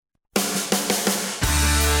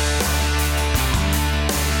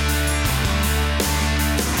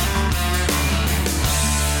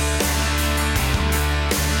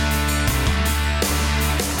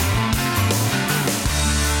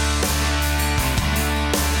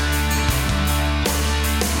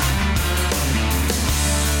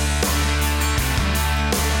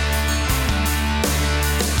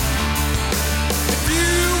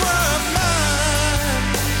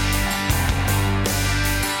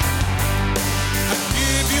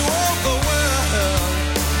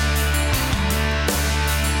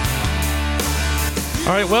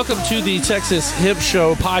All right, welcome to the Texas Hemp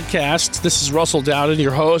Show podcast. This is Russell Dowden,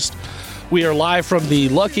 your host. We are live from the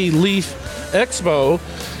Lucky Leaf Expo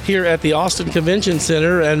here at the Austin Convention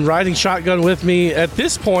Center, and riding shotgun with me at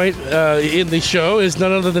this point in the show is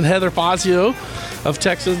none other than Heather Fazio of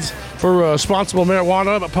Texans for Responsible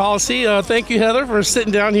Marijuana Policy. Thank you, Heather, for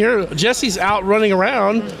sitting down here. Jesse's out running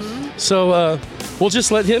around, so we'll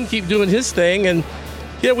just let him keep doing his thing. And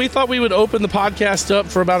yeah, we thought we would open the podcast up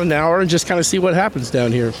for about an hour and just kind of see what happens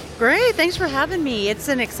down here. Great. Thanks for having me. It's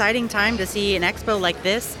an exciting time to see an expo like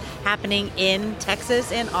this happening in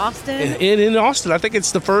Texas, in Austin. In Austin. I think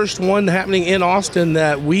it's the first one happening in Austin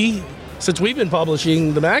that since we've been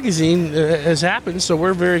publishing the magazine, has happened. So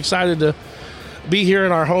we're very excited to be here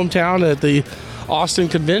in our hometown at the Austin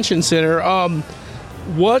Convention Center.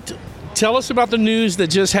 Tell us about the news that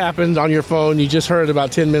just happened on your phone. You just heard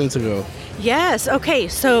about 10 minutes ago. Yes. Okay.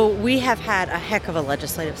 So we have had a heck of a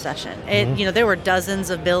legislative session. There were dozens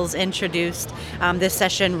of bills introduced this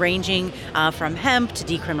session, ranging from hemp to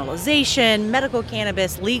decriminalization, medical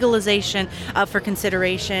cannabis, legalization for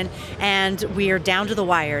consideration, and we are down to the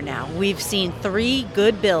wire now. We've seen 3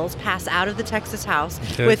 good bills pass out of the Texas House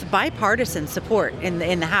with bipartisan support in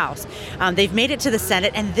the House. They've made it to the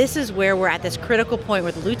Senate, and this is where we're at this critical point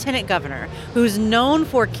where the Lieutenant Governor, who's known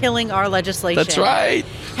for killing our legislation, that's right,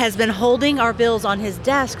 has been holding our bills on his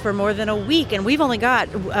desk for more than a week, and we've only got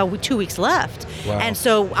 2 weeks left. Wow. And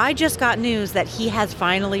so I just got news that he has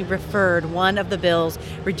finally referred one of the bills,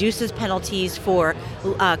 reduces penalties for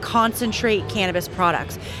concentrate cannabis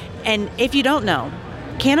products. And if you don't know,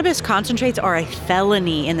 cannabis concentrates are a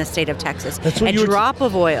felony in the state of Texas. A drop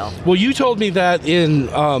of oil. Well, you told me that in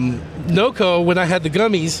NOCO when I had the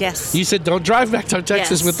gummies. Yes. You said, don't drive back to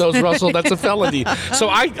Texas with those, Russell. That's a felony. So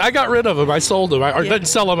I got rid of them. I sold them. I didn't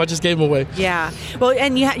sell them. I just gave them away. Yeah. Well,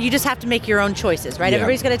 and you just have to make your own choices, right? Yeah.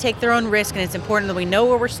 Everybody's got to take their own risk, and it's important that we know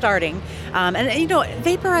where we're starting.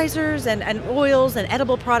 Vaporizers and oils and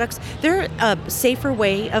edible products, they're a safer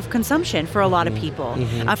way of consumption for a lot of people.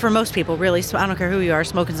 For most people, really. So I don't care who you are.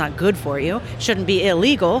 Smoking's not good for you. Shouldn't be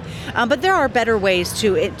illegal. But there are better ways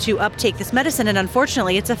to uptake this medicine, and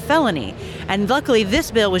unfortunately, it's a felony. And luckily,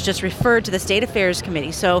 this bill was just referred to the State Affairs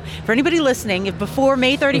Committee. So for anybody listening, if before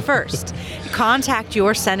May 31st, contact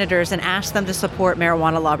your senators and ask them to support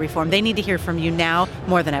marijuana law reform. They need to hear from you now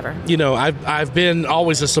more than ever. You know, I've been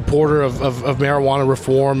always a supporter of marijuana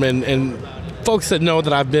reform, and folks that know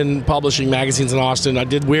that I've been publishing magazines in Austin. I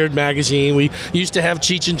did Weird Magazine. We used to have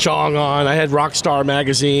Cheech and Chong on. I had Rockstar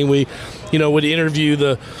Magazine. We, would interview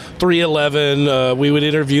the 311. We would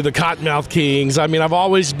interview the Cottonmouth Kings. I mean, I've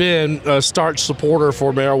always been a staunch supporter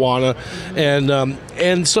for marijuana.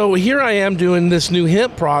 And so here I am doing this new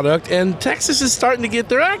hemp product, and Texas is starting to get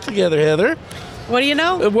their act together, Heather. What do you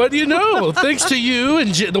know? What do you know? Thanks to you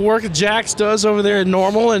and the work that Jax does over there in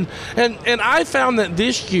Normal. And I found that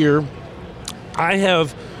this year, I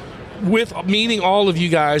have, with meeting all of you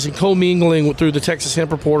guys and co-mingling through the Texas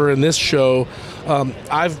Hemp Reporter and this show,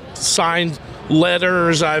 I've signed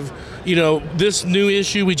letters. This new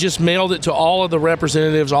issue, we just mailed it to all of the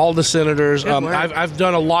representatives, all the senators. I've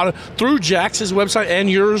done a lot through Jax's website and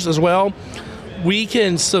yours as well. We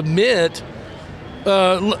can submit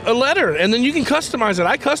a letter, and then you can customize it.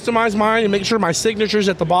 I customize mine and make sure my signature's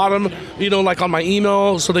at the bottom, like on my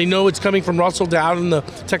email, so they know it's coming from Russell Dowden, the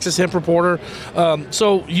Texas Hemp Reporter.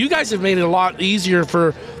 So you guys have made it a lot easier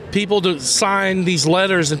for people to sign these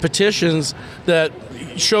letters and petitions that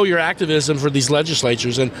show your activism for these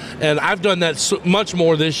legislatures, and I've done that so much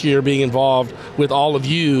more this year, being involved with all of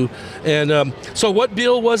you. And so what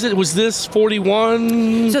bill was it? Was this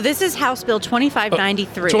 41? So this is House Bill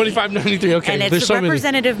 2593. 2593, okay. And it's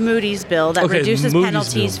Representative Moody's bill that reduces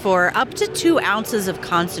penalties for up to 2 ounces of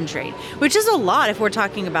concentrate, which is a lot if we're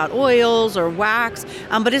talking about oils or wax,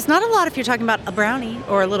 but it's not a lot if you're talking about a brownie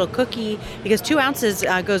or a little cookie, because 2 ounces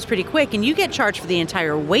goes pretty quick, and you get charged for the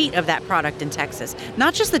entire weight of that product in Texas,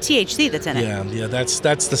 not just the THC that's in it. Yeah, that's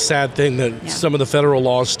the sad thing, that some of the federal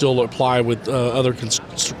laws still apply with other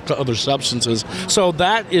substances. So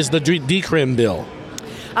that is the decrim bill.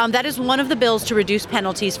 That is one of the bills to reduce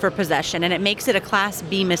penalties for possession, and it makes it a Class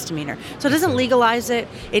B misdemeanor. So it doesn't legalize it.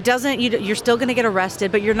 It doesn't. You're still going to get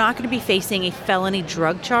arrested, but you're not going to be facing a felony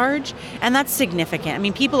drug charge, and that's significant. I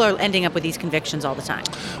mean, people are ending up with these convictions all the time.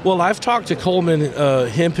 Well, I've talked to Coleman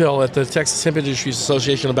Hemphill at the Texas Hemp Industries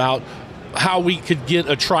Association about how we could get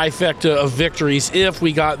a trifecta of victories if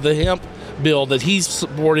we got the hemp bill that he's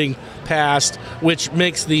supporting passed, which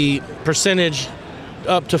makes the percentage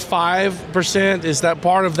up to 5%? Is that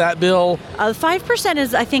part of that bill? 5%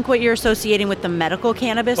 is, I think, what you're associating with the medical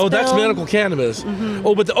cannabis bill. That's medical cannabis.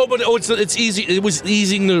 Mm-hmm. It's easy. It was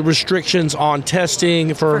easing the restrictions on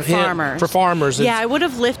testing for farmers. For farmers. Yeah, I would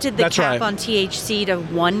have lifted the cap on THC to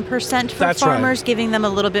 1% for farmers, giving them a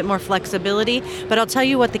little bit more flexibility. But I'll tell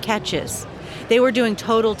you what the catch is. They were doing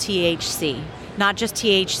total THC, not just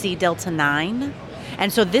THC Delta 9.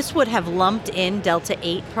 And so this would have lumped in Delta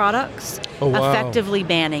 8 products, effectively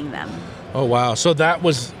banning them. Oh, wow. So that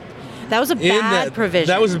was a bad provision.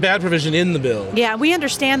 That was a bad provision in the bill. Yeah, we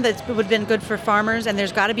understand that it would have been good for farmers, and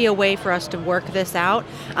there's got to be a way for us to work this out.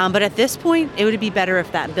 But at this point, it would be better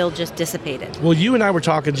if that bill just dissipated. Well, you and I were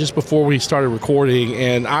talking just before we started recording,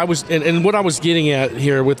 and what I was getting at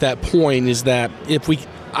here with that point is that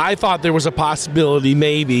I thought there was a possibility,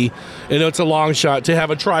 maybe, and it's a long shot, to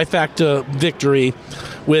have a trifecta victory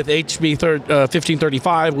with HB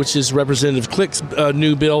 1535, which is Representative Click's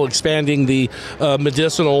new bill expanding the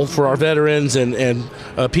medicinal for our veterans and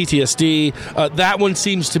PTSD. That one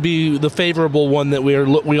seems to be the favorable one that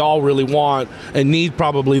we all really want and need,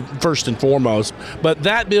 probably first and foremost. But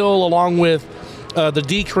that bill, along with the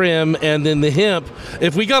decrim and then the hemp,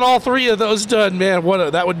 if we got all three of those done, man,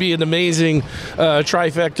 that would be an amazing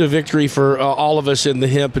trifecta victory for all of us in the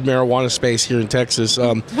hemp and marijuana space here in Texas.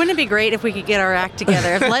 Wouldn't it be great if we could get our act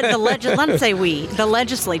together? If the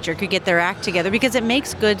legislature could get their act together, because it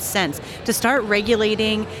makes good sense to start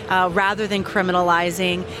regulating rather than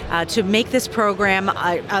criminalizing, to make this program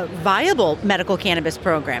a viable medical cannabis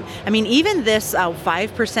program. I mean, even this 5%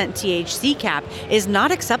 THC cap is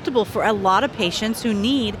not acceptable for a lot of patients who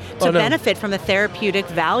need to benefit from the therapeutic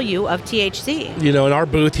value of THC. In our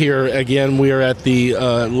booth here, again, we are at the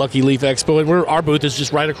Lucky Leaf Expo, and our booth is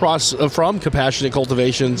just right across from Compassionate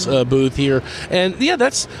Cultivation's booth here. And yeah,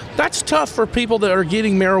 that's tough for people that are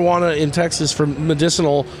getting marijuana in Texas for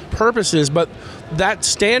medicinal purposes, but that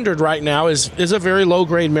standard right now is a very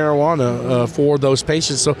low-grade marijuana for those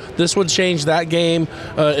patients. So this would change that game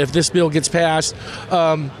if this bill gets passed.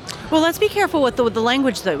 Well, let's be careful with the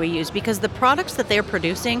language that we use, because the products that they're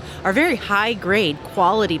producing are very high-grade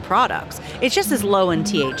quality products. It's just as low in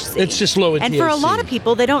THC. It's just low in THC. And for a lot of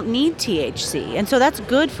people, they don't need THC. And so that's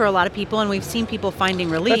good for a lot of people, and we've seen people finding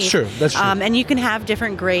relief. That's true. And you can have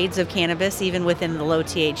different grades of cannabis even within the low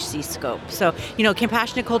THC scope. So,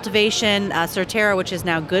 Compassionate Cultivation, Certera, which is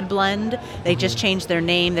now Good Blend, they just changed their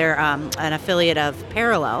name. They're an affiliate of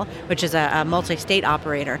Parallel, which is a multi-state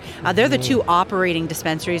operator. They're the two operating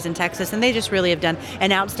dispensaries in Texas, and they just really have done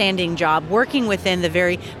an outstanding job working within the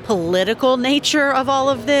very political nature of all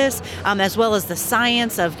of this, as well as the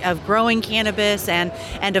science of growing cannabis and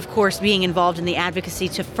of course being involved in the advocacy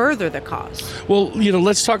to further the cause. Well,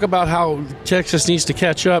 let's talk about how Texas needs to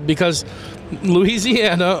catch up, because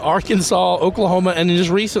Louisiana, Arkansas, Oklahoma, and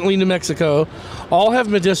just recently New Mexico all have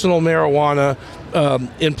medicinal marijuana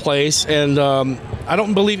in place, and I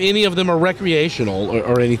don't believe any of them are recreational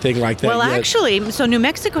or anything like that. Well, yet. Actually, so New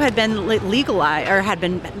Mexico had been legalized, or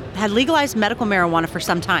had legalized medical marijuana for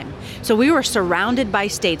some time. So we were surrounded by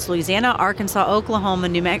states: Louisiana, Arkansas, Oklahoma,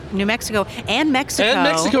 New Mexico, and Mexico. And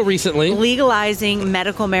Mexico recently legalizing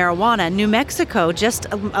medical marijuana. New Mexico just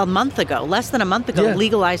a month ago, less than a month ago,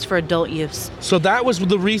 legalized for adult use. So that was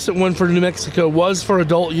the recent one for New Mexico, was for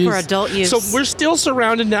adult use. For adult use. So we're still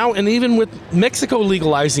surrounded now, and even with Mexico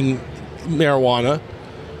legalizing marijuana,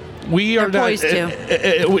 we are poised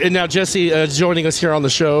to. And now Jesse joining us here on the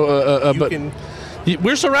show,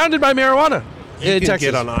 we're surrounded by marijuana. You can Texas.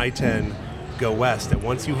 get on I-10, go west, and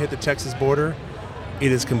once you hit the Texas border,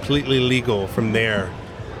 it is completely legal from there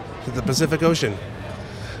to the Pacific Ocean.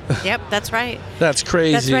 Yep, that's right. That's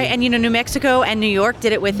crazy. That's right. And New Mexico and New York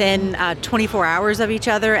did it within 24 hours of each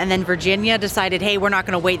other, and then Virginia decided, hey, we're not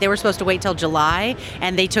going to wait. They were supposed to wait till July,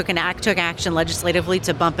 and they took action legislatively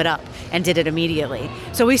to bump it up and did it immediately.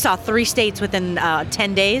 So we saw 3 states within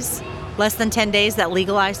 10 days. Less than 10 days that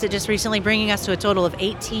legalized it just recently, bringing us to a total of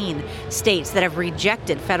 18 states that have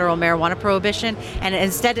rejected federal marijuana prohibition and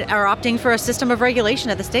instead are opting for a system of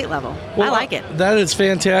regulation at the state level. Well, I like it. That is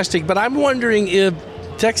fantastic. But I'm wondering if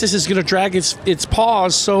Texas is going to drag its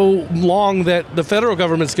paws so long that the federal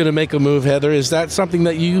government's going to make a move, Heather. Is that something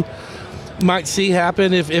that you might see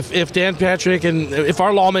happen if Dan Patrick and if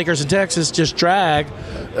our lawmakers in Texas just drag?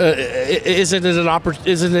 Isn't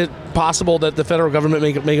it possible that the federal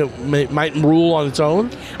government might rule on its own?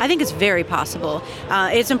 I think it's very possible.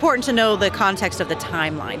 It's important to know the context of the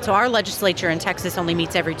timeline. So our legislature in Texas only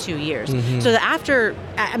meets every 2 years. So that after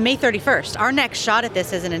May 31st, our next shot at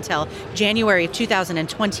this isn't until January of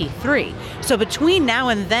 2023. So between now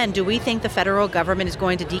and then, do we think the federal government is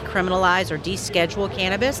going to decriminalize or deschedule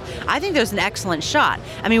cannabis? I think there's an excellent shot.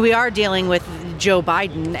 I mean, we are dealing with Joe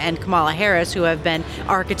Biden and Kamala Harris, who have been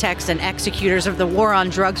architects and executors of the war on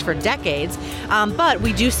drugs for decades. But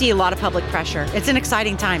we do see a lot of public pressure. It's an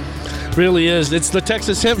exciting time. Really is. It's the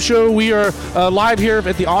Texas Hemp Show. We are live here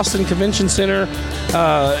at the Austin Convention Center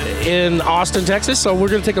in Austin, Texas. So we're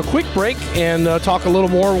going to take a quick break and talk a little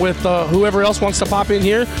more with whoever else wants to pop in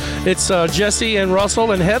here. It's Jesse and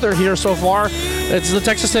Russell and Heather here so far. It's the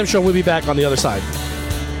Texas Hemp Show. We'll be back on the other side.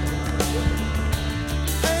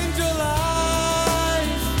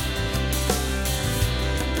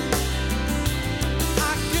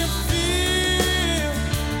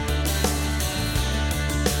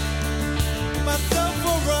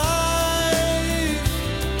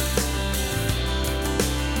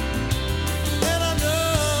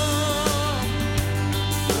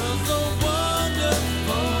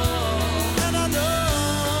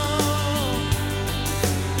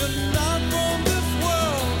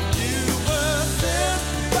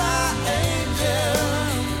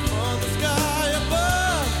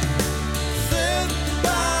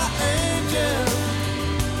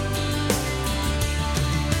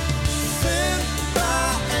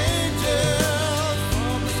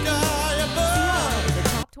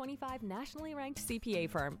 Nationally ranked CPA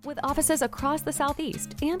firm with offices across the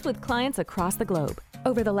Southeast and with clients across the globe.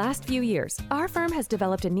 Over the last few years, our firm has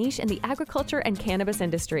developed a niche in the agriculture and cannabis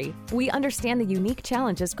industry. We understand the unique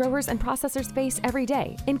challenges growers and processors face every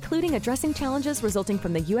day, including addressing challenges resulting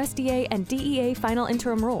from the USDA and DEA final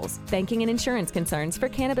interim rules, banking and insurance concerns for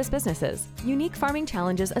cannabis businesses, unique farming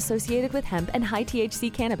challenges associated with hemp and high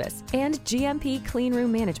THC cannabis, and GMP clean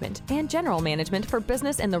room management and general management for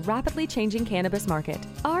business in the rapidly changing cannabis market.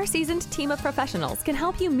 Our seasoned team of professionals can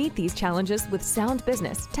help you meet these challenges with sound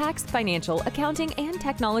business, tax, financial, accounting, and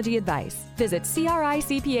technology advice. Visit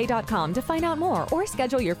CRICPA.com to find out more or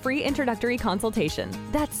schedule your free introductory consultation.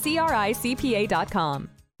 That's CRICPA.com.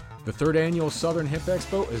 The third annual Southern Hemp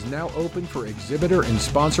Expo is now open for exhibitor and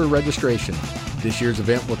sponsor registration. This year's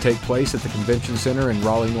event will take place at the Convention Center in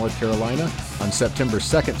Raleigh, North Carolina on September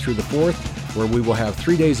 2nd through the 4th, where we will have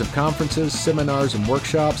 3 days of conferences, seminars, and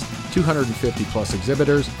workshops, 250 plus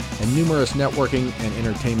exhibitors, and numerous networking and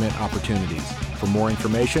entertainment opportunities. For more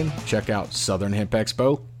information, check out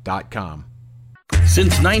southernhempexpo.com.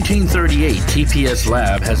 Since 1938, TPS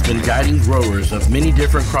Lab has been guiding growers of many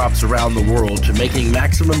different crops around the world to making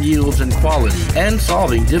maximum yields and quality and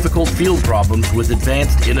solving difficult field problems with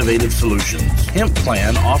advanced innovative solutions. Hemp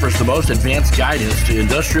Plan offers the most advanced guidance to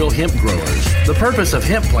industrial hemp growers. The purpose of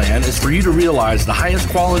Hemp Plan is for you to realize the highest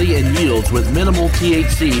quality and yields with minimal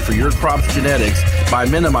THC for your crop's genetics by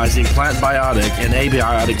minimizing plant biotic and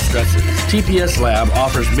abiotic stresses. TPS Lab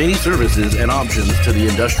offers many services and options to the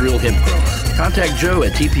industrial hemp grower. Contact Joe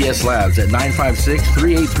at TPS Labs at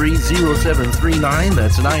 956-383-0739.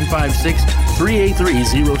 That's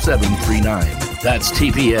 956-383-0739. That's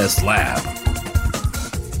TPS Lab.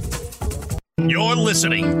 You're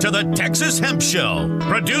listening to the Texas Hemp Show,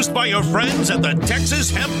 produced by your friends at the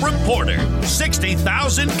Texas Hemp Reporter.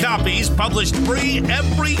 60,000 copies published free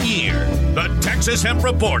every year. The Texas Hemp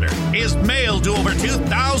Reporter is mailed to over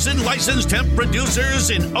 2,000 licensed hemp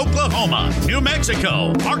producers in Oklahoma, New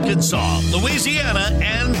Mexico, Arkansas, Louisiana,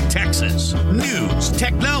 and Texas. News,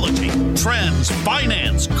 technology, trends,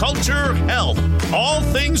 finance, culture, health, all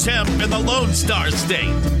things hemp in the Lone Star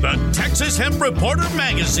State. The Texas Hemp Reporter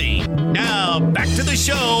magazine. Now, back to the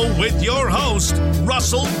show with your host,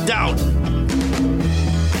 Russell Dowden.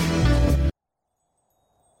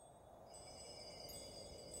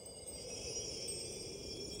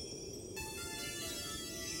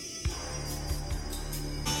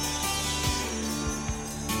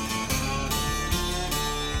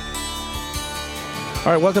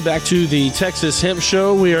 All right, welcome back to the Texas Hemp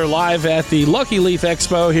Show. We are live at the Lucky Leaf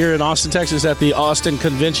Expo here in Austin, Texas at the Austin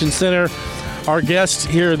Convention Center. Our guests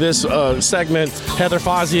here this segment, Heather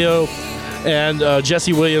Fazio and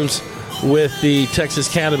Jesse Williams with the Texas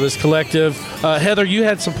Cannabis Collective. Heather, you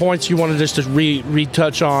had some points you wanted us to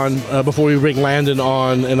retouch on before we bring Landon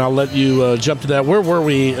on, and I'll let you jump to that. Where were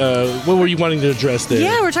we? What were you wanting to address there?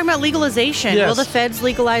 Yeah, we're talking about legalization. Yes. Will the feds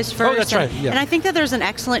legalize first? Oh, that's right. Yeah. And I think that there's an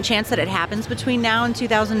excellent chance that it happens between now and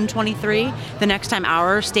 2023, the next time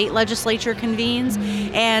our state legislature convenes.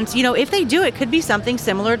 And, if they do, it could be something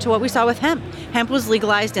similar to what we saw with hemp. Hemp was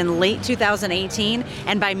legalized in late 2018,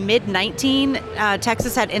 and by mid-19,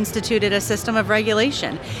 Texas had instituted a system of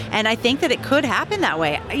regulation. And I think that it could happen that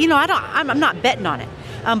way. I'm not betting on it.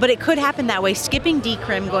 But it could happen that way, skipping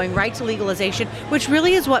decrim, going right to legalization, which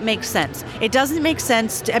really is what makes sense. It doesn't make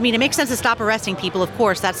sense. It makes sense to stop arresting people, of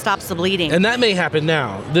course. That stops the bleeding. And that may happen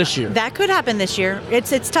now, this year. That could happen this year.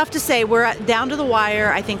 It's tough to say. We're down to the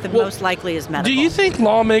wire. I think the most likely is medical. Do you think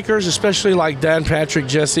lawmakers, especially like Dan Patrick,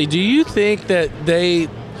 Jesse, do you think that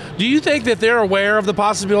they're aware of the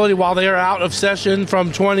possibility while they are out of session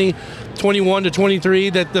from 2021 to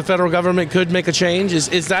 23 that the federal government could make a change?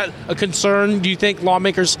 Is that a concern? Do you think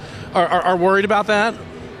lawmakers are worried about that?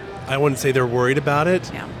 I wouldn't say they're worried about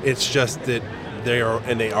it. Yeah. It's just that they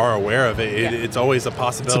are aware of it. Yeah. It's always a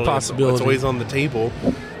possibility. It's a possibility. It's always on the table.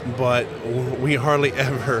 But we hardly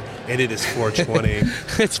ever, and it is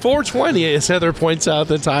 4:20. It's 4:20, as Heather points out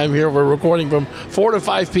the time here. We're recording from 4 to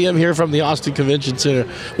 5 p.m. here from the Austin Convention Center.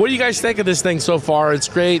 What do you guys think of this thing so far? It's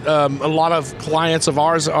great. A lot of clients of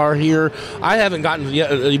ours are here. I haven't gotten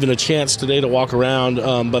yet even a chance today to walk around,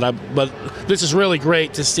 but this is really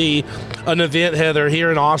great to see an event, Heather, here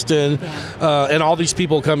in Austin, and all these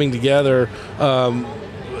people coming together.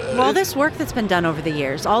 All this work that's been done over the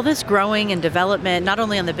years, all this growing and development, not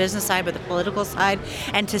only on the business side, but the political side,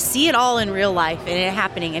 and to see it all in real life and it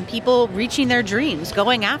happening and people reaching their dreams,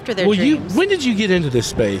 going after their dreams. When did you get into this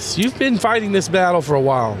space? You've been fighting this battle for a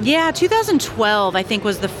while. Yeah, 2012, I think,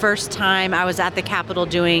 was the first time I was at the Capitol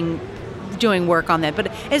doing work on that,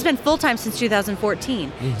 but it's been full-time since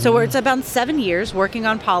 2014. So it's about 7 years working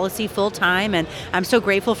on policy full-time, and I'm so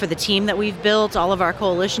grateful for the team that we've built, all of our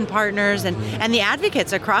coalition partners, and the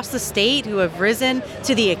advocates across the state who have risen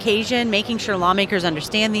to the occasion, making sure lawmakers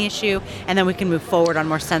understand the issue, and then we can move forward on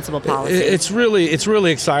more sensible policy. It's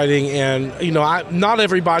really exciting, and not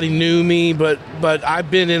everybody knew me, but I've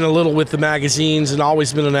been in a little with the magazines and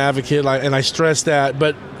always been an advocate, and I stress that.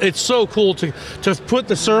 But it's so cool to put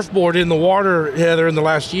the surfboard in the water, Heather, in the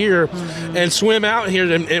last year, and swim out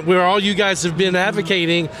here and where all you guys have been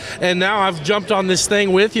advocating, and now I've jumped on this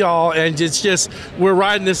thing with y'all, and it's just we're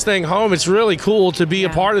riding this thing home. It's really cool to be a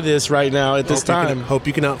part of this right now at this time. Hope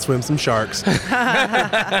you can outswim some sharks.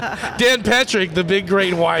 Dan Patrick, the big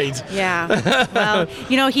great white. Yeah. Well,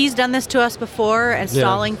 he's done this to us before, and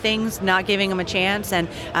stalling things, not giving them a chance, and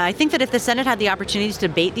I think that if the Senate had the opportunity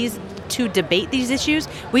to debate these issues,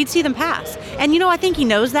 we'd see them pass. And I think he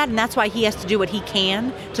knows that, and that's why he has to do what he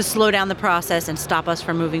can to slow down the process and stop us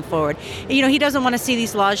from moving forward. He doesn't want to see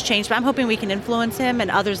these laws changed, but I'm hoping we can influence him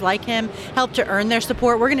and others like him, help to earn their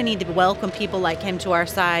support. We're going to need to welcome people like him to our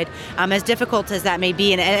side, as difficult as that may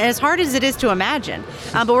be, and as hard as it is to imagine.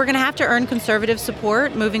 But we're going to have to earn conservative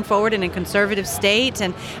support moving forward in a conservative state,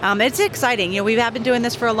 and it's exciting. We have been doing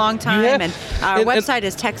this for a long time, and our website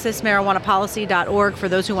is texasmarijuanapolicy.org for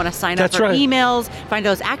those who want to sign up for emails, find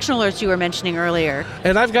those action alerts you were mentioning earlier.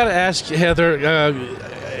 And I've got to ask Heather,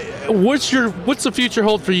 what's the future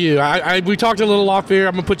hold for you? We talked a little off here.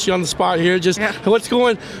 I'm gonna put you on the spot here.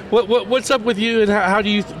 What's up with you, and how do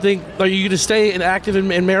you think? Are you going to stay active in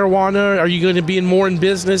marijuana? Are you going to be more in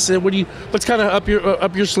business? And what's kind of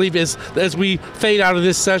up your sleeve as we fade out of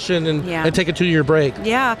this session and take a 2-year break?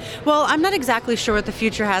 Yeah. Well, I'm not exactly sure what the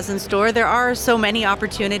future has in store. There are so many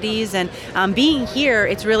opportunities, and being here,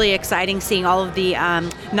 it's really exciting seeing all of the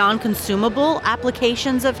non-consumable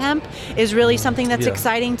applications of hemp is really something that's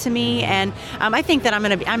exciting to me. And I think that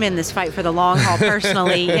I'm in this fight for the long haul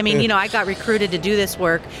personally. I got recruited to do this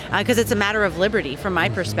work because it's a matter of liberty from my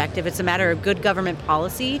perspective. It's a matter of good government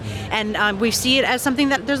policy, and we see it as something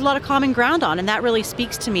that there's a lot of common ground on, and that really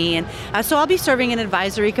speaks to me. And so I'll be serving in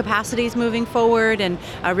advisory capacities moving forward, and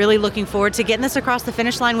really looking forward to getting this across the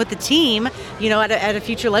finish line with the team, at a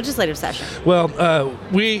future legislative session. Well,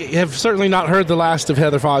 we have certainly not heard the last of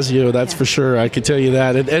Heather Fazio, that's for sure. I can tell you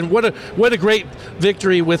that. And what a great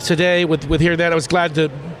victory with today with hearing that. I was glad to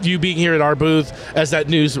you being here at our booth as that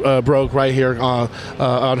news broke right here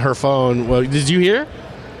on her phone. Well, did you hear?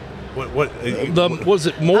 Was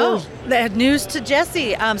it more? Oh, the news to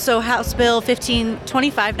Jesse. So House Bill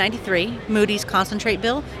 2593, Moody's concentrate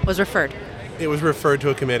bill, was referred. It was referred to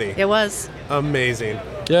a committee. It was. Amazing.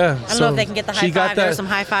 Yeah. I don't know if they can get the high five. There's some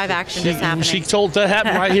high five action that's happening. She told that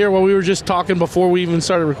happened right here while we were just talking before we even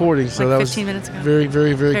started recording. So that 15 minutes ago. Very,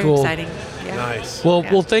 very, very cool. Very exciting. Yeah. Nice.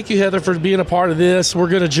 Well, thank you, Heather, for being a part of this. We're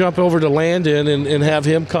going to jump over to Landon and have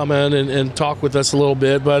him come in and talk with us a little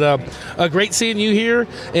bit. But great seeing you here,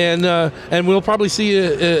 and we'll probably see you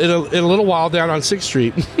in a little while down on 6th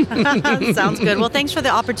Street. Sounds good. Well, thanks for the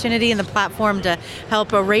opportunity and the platform to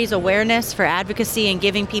help raise awareness for advocacy and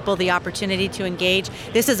giving people the opportunity to engage.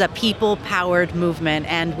 This is a people-powered movement,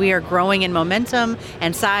 and we are growing in momentum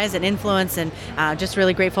and size and influence, and just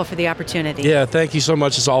really grateful for the opportunity. Yeah, thank you so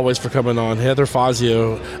much as always for coming on, Heather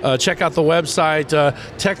Fazio. Check out the website,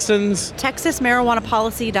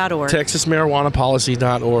 TexasMarijuanaPolicy.org.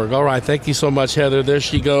 TexasMarijuanaPolicy.org. All right, thank you so much, Heather. There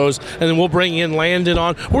she goes. And then we'll bring in Landon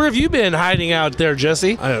on. Where have you been hiding out there,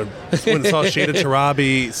 Jesse? I went and saw Shada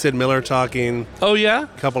Tarabi, Sid Miller talking. Oh, yeah?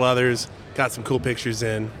 A couple others. Got some cool pictures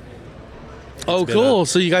in. Oh, cool.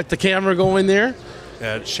 So you got the camera going there?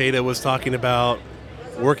 Shada was talking about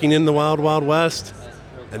working in the Wild Wild West.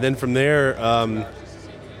 And then from there,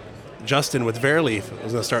 Justin with Verleaf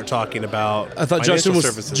was going to start talking about I thought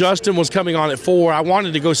services. Justin was coming on at 4. I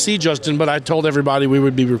wanted to go see Justin, but I told everybody we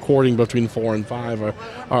would be recording between 4 and 5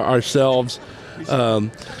 ourselves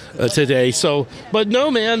today. So, but no,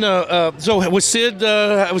 man. So was Sid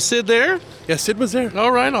there? Yeah, Sid was there.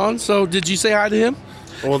 All right, on. So did you say hi to him?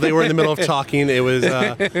 Well, they were in the middle of talking. It was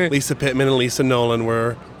Lisa Pittman and Lisa Nolan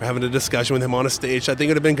were having a discussion with him on a stage. I think it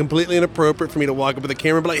would have been completely inappropriate for me to walk up with the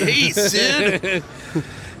camera and be like, "Hey, Sid,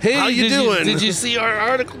 hey, how you doing? Did you see our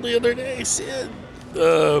article the other day, Sid?"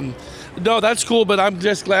 No, that's cool, but I'm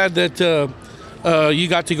just glad that you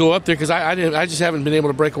got to go up there, because I just haven't been able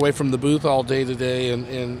to break away from the booth all day today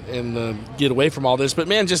and get away from all this. But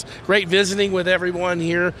man, just great visiting with everyone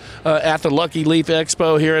here at the Lucky Leaf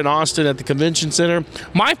Expo here in Austin at the Convention Center.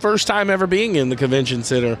 My first time ever being in the Convention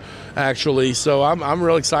Center, actually. So I'm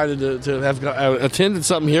real excited to have attended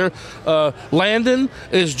something here. Landon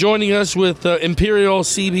is joining us with Imperial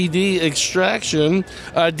CBD Extraction.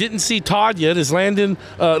 Didn't see Todd yet. Is Landon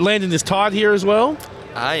is Todd here as well?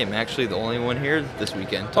 I am actually the only one here this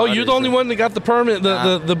weekend. Oh, you're the only one that got the permit,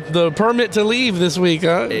 the permit to leave this week,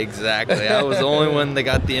 huh? Exactly. I was the only one that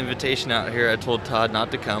got the invitation out here. I told Todd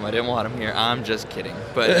not to come. I didn't want him here. I'm just kidding.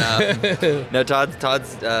 But no,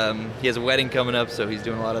 Todd's he has a wedding coming up, so he's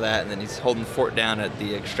doing a lot of that, and then he's holding fort down at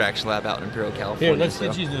the Extraction Lab out in Imperial, California. Here, let's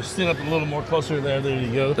get you to sit up a little more closer there. There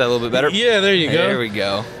you go. Is that a little bit better? Yeah, there you go. There we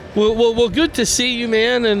go. Well, good to see you,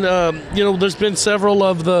 man. And there's been several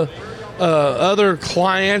of the other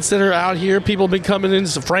clients that are out here. People have been coming in.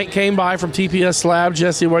 So Frank came by from TPS Lab,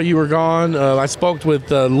 Jesse, while you were gone. I spoke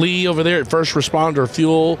with Lee over there at First Responder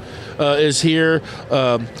Fuel is here.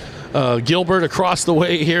 Gilbert across the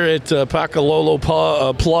way here at Pacalolo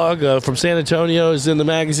Plug from San Antonio is in the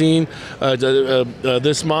magazine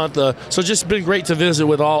this month. So just been great to visit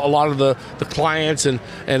with a lot of the clients and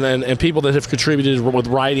people that have contributed with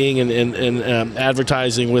writing and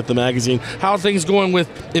advertising with the magazine. How are things going with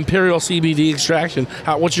Imperial CBD Extraction?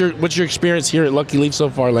 What's your experience here at Lucky Leaf so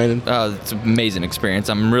far, Landon? It's an amazing experience.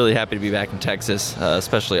 I'm really happy to be back in Texas,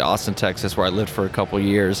 especially Austin, Texas, where I lived for a couple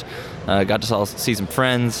years. Got to see some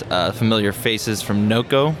friends, familiar faces from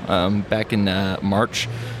NOCO back in March.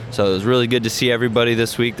 So it was really good to see everybody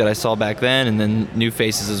this week that I saw back then, and then new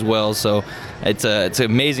faces as well. So it's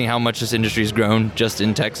amazing how much this industry has grown just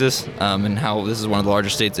in Texas, and how this is one of the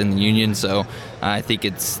largest states in the union. So I think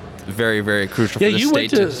it's very, very crucial for the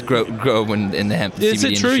state to grow in the hemp CBD industry. Is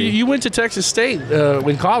it true? You went to Texas State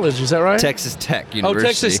in college, is that right? Texas Tech University. Oh,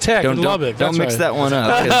 Texas Tech. Lubbock. Don't mix that one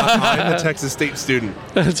up. I'm a Texas State student.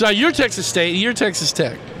 That's right. You're Texas State. You're Texas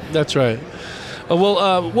Tech. That's right.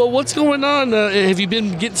 Well, what's going on? Have you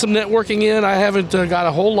been getting some networking in? I haven't got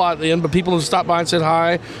a whole lot in, but people have stopped by and said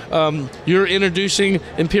hi. You're introducing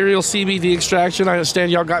Imperial CBD Extraction. I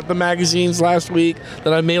understand y'all got the magazines last week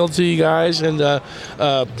that I mailed to you guys. And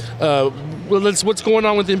what's going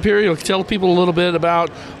on with Imperial? Tell people a little bit about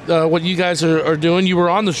what you guys are doing. You were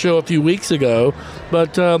on the show a few weeks ago,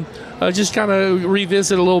 but just kind of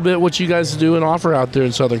revisit a little bit what you guys do and offer out there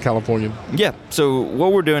in Southern California. Yeah, so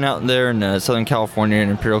what we're doing out there in Southern California and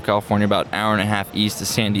Imperial, California, about an hour and a half east of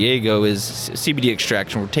San Diego, is CBD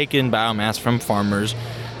extraction. We're taking biomass from farmers,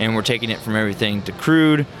 and we're taking it from everything to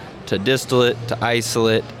crude, to distillate, to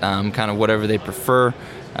isolate, kind of whatever they prefer.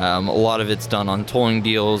 A lot of it's done on tolling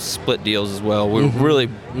deals, split deals as well. We're really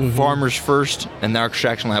farmers first, and our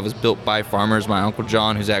extraction lab was built by farmers. My Uncle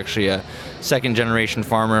John, who's actually a second-generation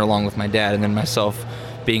farmer, along with my dad, and then myself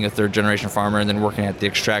being a third-generation farmer, and then working at the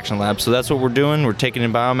extraction lab. So that's what we're doing. We're taking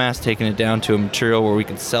in biomass, taking it down to a material where we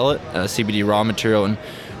can sell it, CBD raw material, and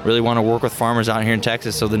really want to work with farmers out here in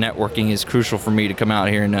Texas. So the networking is crucial for me to come out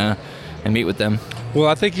here and meet with them. Well,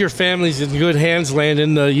 I think your family's in good hands,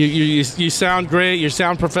 Landon. You sound great. You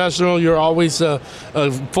sound professional. You're always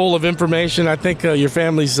full of information. I think your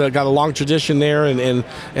family's got a long tradition there, and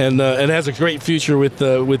has a great future with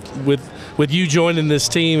you joining this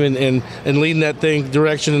team and leading that thing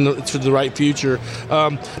direction to the right future.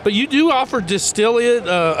 But you do offer distillate,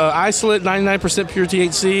 isolate, 99% pure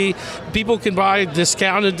THC. People can buy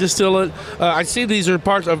discounted distillate. I see these are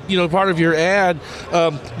part of your ad.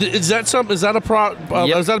 Is that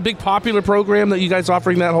a big popular program that you guys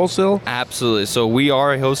offering that wholesale? Absolutely. So we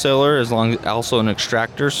are a wholesaler, also an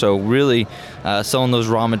extractor. So really selling those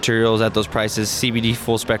raw materials at those prices: CBD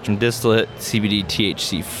full spectrum distillate, CBD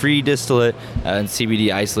THC free distillate, and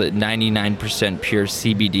CBD isolate 99% pure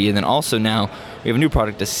CBD. And then also now we have a new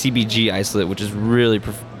product, a CBG isolate, which is really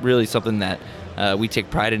something that we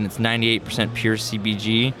take pride in. It's 98% pure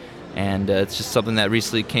CBG, and it's just something that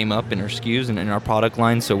recently came up in our SKUs and in our product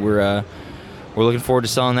line. So we're looking forward to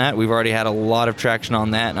selling that. We've already had a lot of traction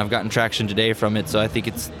on that, and I've gotten traction today from it. So I think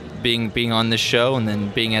it's being on this show and then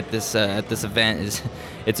being at this event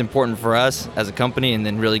it's important for us as a company, and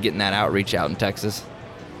then really getting that outreach out in Texas.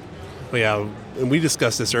 Well, yeah, and we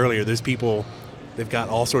discussed this earlier. There's people, they've got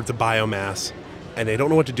all sorts of biomass, and they don't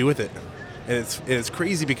know what to do with it. And it's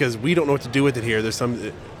crazy because we don't know what to do with it here. There's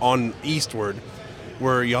some on eastward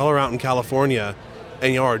where y'all are out in California,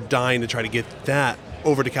 and y'all are dying to try to get that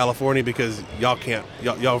over to California because y'all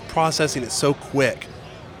are processing it so quick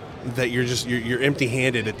that you're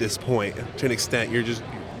empty-handed at this point. To an extent, you're just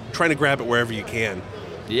trying to grab it wherever you can.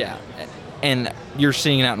 Yeah, and you're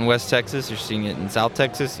seeing it out in West Texas, you're seeing it in South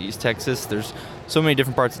Texas, East Texas. There's so many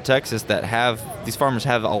different parts of Texas that these farmers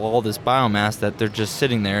have all this biomass that they're just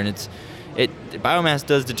sitting there, and biomass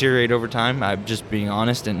does deteriorate over time. I'm just being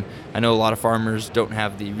honest, and I know a lot of farmers don't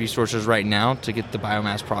have the resources right now to get the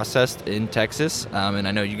biomass processed in Texas, and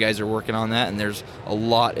I know you guys are working on that, and there's a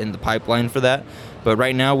lot in the pipeline for that. But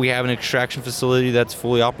right now we have an extraction facility that's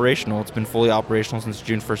fully operational. It's been fully operational since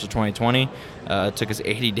June 1st of 2020. It took us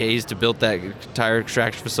 80 days to build that entire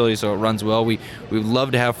extraction facility, so it runs well. We would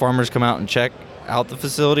love to have farmers come out and check out the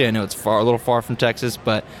facility. I know it's a little far from Texas,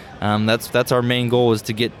 but that's our main goal, is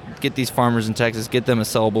to get these farmers in Texas, get them a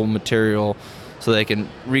sellable material so they can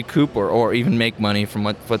recoup or even make money from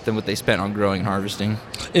what they spent on growing and harvesting.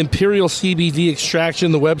 Imperial CBD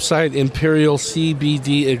Extraction, the website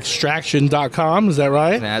imperialcbdextraction.com, is that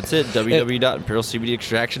right? That's it,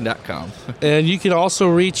 www.imperialcbdextraction.com. And you can also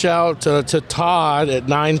reach out to Todd at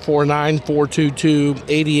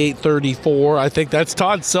 949-422-8834. I think that's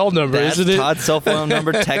Todd's cell number, isn't it? That's Todd's cell phone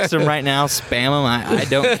number. Text him right now, spam him. I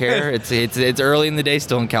don't care. It's early in the day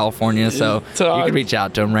still in California, so Todd, you can reach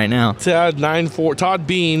out to him right now. Todd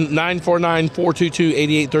Bean,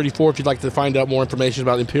 949-422-8834 if you'd like to find out more information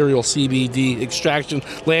about Imperial CBD Extraction.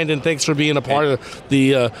 Landon, thanks for being a part of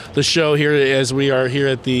the show here as we are here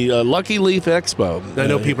at the Lucky Leaf Expo. I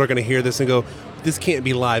know people are going to hear this and go, this can't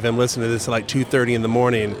be live. I'm listening to this at like 2:30 in the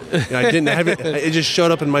morning. And I didn't have it. It just showed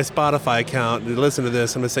up in my Spotify account. To listen to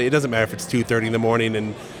this, I'm going to say it doesn't matter if it's 2:30 in the morning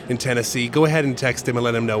in Tennessee. Go ahead and text him and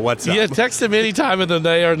let him know what's up. Yeah, text him any time of the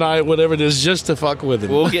day or night, whatever it is, just to fuck with him.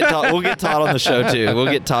 We'll get Todd on the show too.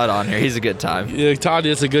 We'll get Todd on here. He's a good time. Yeah, Todd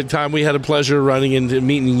is a good time. We had a pleasure running into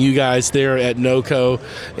meeting you guys there at NOCO,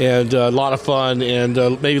 and a lot of fun. And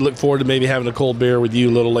maybe look forward to maybe having a cold beer with you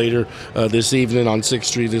a little later this evening on 6th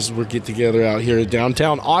Street as we get together out here in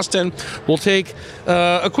downtown Austin. We'll take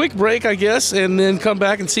a quick break, I guess, and then come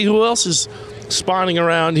back and see who else is spawning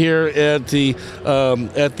around here at the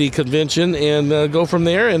convention, and go from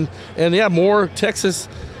there. And yeah, more Texas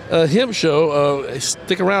Hemp Show.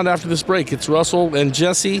 Stick around after this break. It's Russell and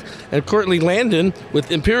Jesse and currently Landon with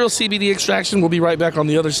Imperial CBD Extraction. We'll be right back on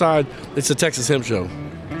the other side. It's the Texas Hemp Show.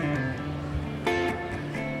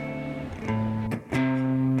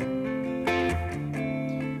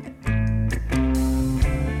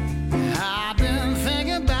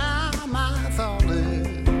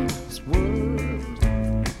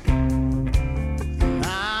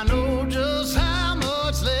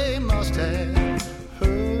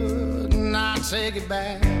 Take it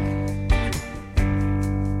back.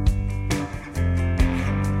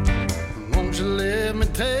 Won't you let me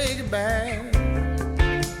take it back?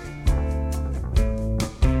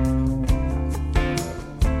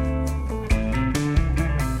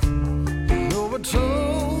 No, I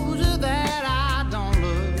told you that I don't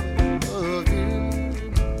love you.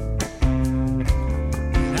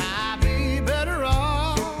 I'd be better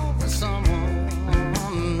off with someone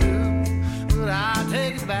new, but I'll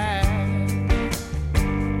take it back.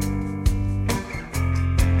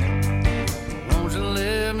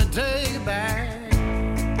 Take it back.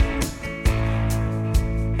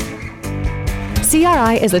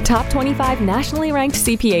 CRI is a top 25 nationally ranked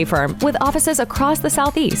CPA firm with offices across the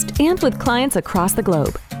Southeast and with clients across the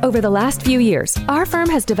globe. Over the last few years, our firm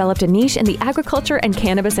has developed a niche in the agriculture and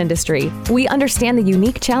cannabis industry. We understand the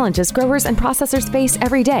unique challenges growers and processors face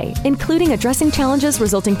every day, including addressing challenges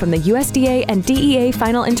resulting from the USDA and DEA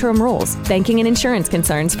final interim rules, banking and insurance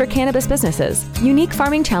concerns for cannabis businesses, unique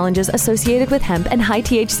farming challenges associated with hemp and high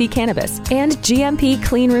THC cannabis, and GMP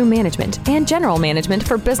clean room management and general management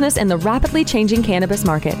for business in the rapidly changing cannabis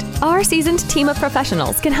market. Our seasoned team of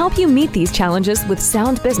professionals can help you meet these challenges with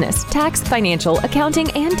sound business, tax, financial, accounting,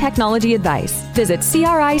 and technology advice. Visit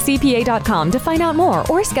CRICPA.com to find out more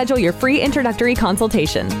or schedule your free introductory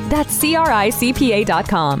consultation. That's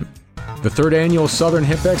CRICPA.com. The third annual Southern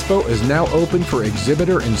Hemp Expo is now open for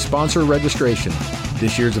exhibitor and sponsor registration.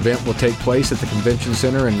 This year's event will take place at the Convention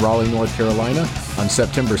Center in Raleigh, North Carolina on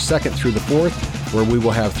September 2nd through the 4th, where we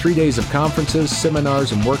will have 3 days of conferences,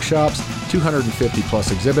 seminars, and workshops, 250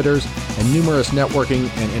 plus exhibitors, and numerous networking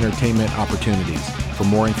and entertainment opportunities. For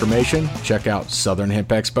more information, check out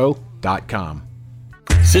southernhempexpo.com.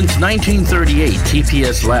 Since 1938,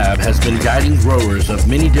 TPS Lab has been guiding growers of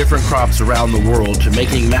many different crops around the world to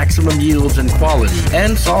making maximum yields and quality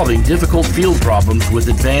and solving difficult field problems with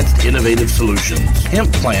advanced innovative solutions.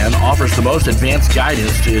 Hemp Plan offers the most advanced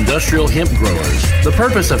guidance to industrial hemp growers. The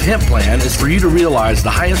purpose of Hemp Plan is for you to realize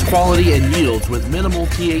the highest quality and yields with minimal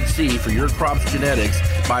THC for your crop's genetics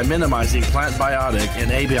by minimizing plant biotic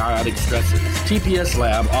and abiotic stresses. TPS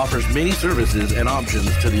Lab offers many services and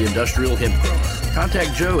options to the industrial hemp grower.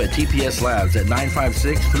 Contact Joe at TPS Labs at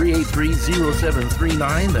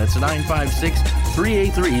 956-383-0739. That's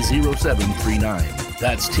 956-383-0739.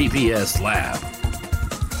 That's TPS Lab.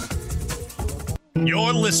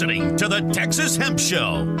 You're listening to the Texas Hemp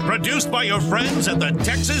Show, produced by your friends at the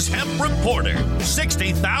Texas Hemp Reporter.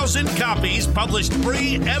 60,000 copies published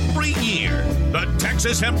free every year. The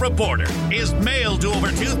Texas Hemp Reporter is mailed to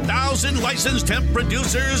over 2,000 licensed hemp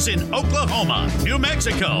producers in Oklahoma, New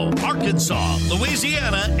Mexico, Arkansas,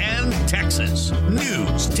 Louisiana, and Texas.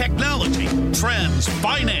 News, technology, trends,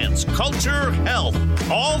 finance, culture, health,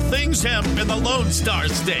 all things hemp in the Lone Star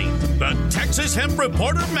State. The Texas Hemp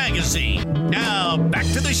Reporter magazine. Now, back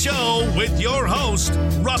to the show with your host,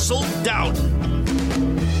 Russell Dowden.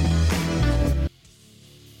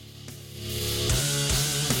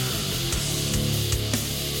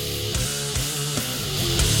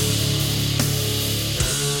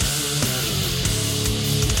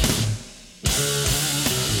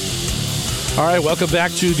 All right, welcome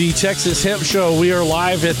back to the Texas Hemp Show. We are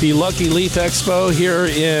live at the Lucky Leaf Expo here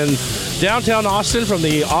in downtown Austin from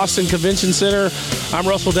the Austin Convention Center. I'm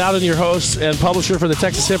Russell Dowden, your host and publisher for the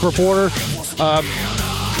Texas Hemp Reporter.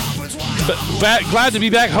 Glad to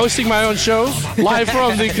be back hosting my own show live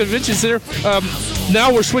from the Convention Center.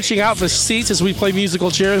 Now we're switching out the seats as we play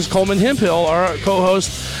musical chairs. Coleman Hemphill, our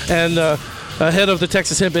co-host and head of the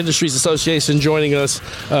Texas Hemp Industries Association, joining us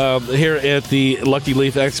here at the Lucky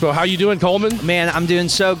Leaf Expo. How you doing, Coleman? Man, I'm doing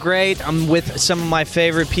so great. I'm with some of my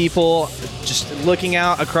favorite people, just looking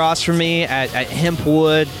out across from me at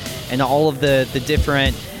Hempwood and all of the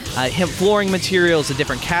different hemp flooring materials, the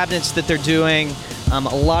different cabinets that they're doing, a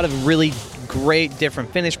lot of really great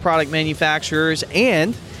different finished product manufacturers,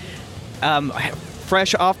 and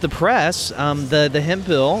fresh off the press, the hemp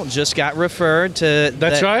bill just got referred to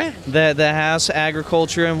the House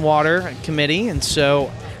Agriculture and Water Committee, and so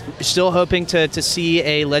still hoping to see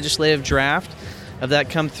a legislative draft of that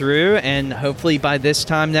come through, and hopefully by this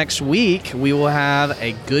time next week we will have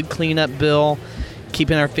a good cleanup bill.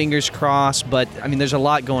 Keeping our fingers crossed, but I mean, there's a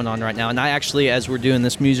lot going on right now. And I actually, as we're doing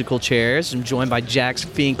this musical chairs, I'm joined by Jax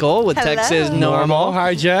Finkel with Hello. Texas Normal.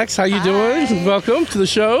 Hi, Jax. How you doing? Welcome to the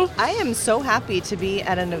show. I am so happy to be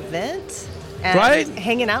at an event and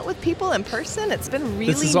hanging out with people in person. It's been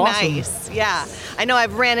really awesome. nice. Yeah, I know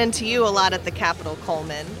I've ran into you a lot at the Capitol,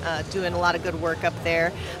 Coleman, doing a lot of good work up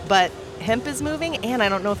there, but hemp is moving, and I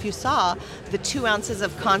don't know if you saw, the 2 ounces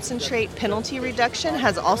of concentrate penalty reduction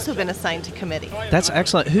has also been assigned to committee. That's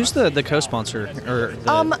excellent. Who's the co-sponsor?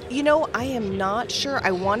 I am not sure.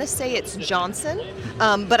 I want to say it's Johnson,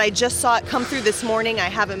 but I just saw it come through this morning. I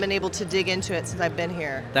haven't been able to dig into it since I've been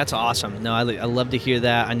here. That's awesome. No, I love to hear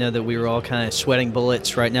that. I know that we were all kind of sweating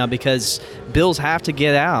bullets right now because bills have to be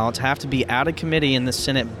out of committee in the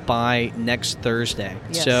Senate by next Thursday.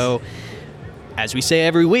 Yes. So, as we say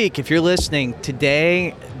every week, if you're listening,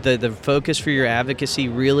 today the focus for your advocacy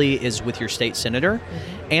really is with your state senator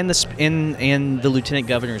and the lieutenant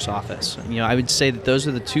governor's office. You know, I would say that those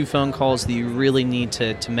are the 2 phone calls that you really need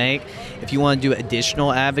to make. If you want to do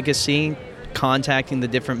additional advocacy, contacting the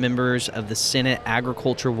different members of the Senate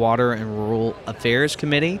Agriculture, Water, and Rural Affairs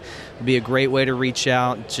Committee would be a great way to reach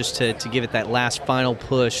out, just to give it that last final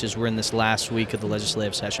push as we're in this last week of the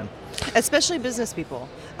legislative session. Especially business people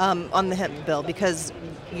on the hemp bill, because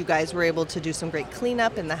you guys were able to do some great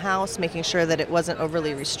cleanup in the House, making sure that it wasn't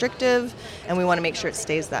overly restrictive, and we want to make sure it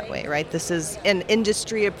stays that way, right? This is an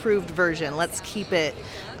industry-approved version. Let's keep it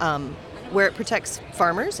where it protects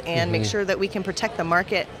farmers and make sure that we can protect the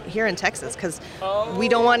market here in Texas, because we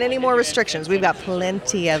don't want any more restrictions. We've got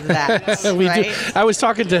plenty of that. We right? do. I was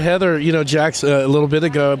talking to Heather, Jax, a little bit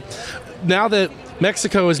ago. Now that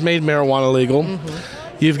Mexico has made marijuana legal,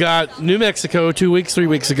 you've got New Mexico 3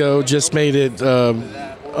 weeks ago, just made it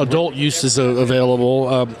adult uses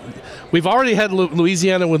available. We've already had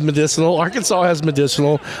Louisiana with medicinal. Arkansas has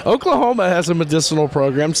medicinal. Oklahoma has a medicinal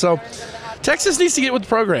program. So Texas needs to get with the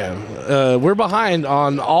program. We're behind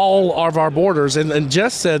on all of our borders. And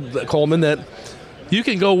Jess said, Coleman, that you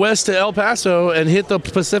can go west to El Paso and hit the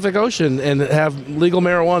Pacific Ocean and have legal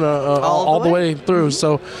marijuana all the way through.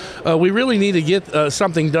 So we really need to get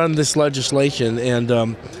something done, this legislation.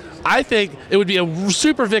 And I think it would be a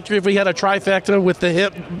super victory if we had a trifecta with the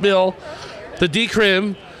hemp bill, the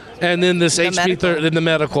decrim, and then this HB in the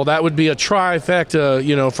medical. That would be a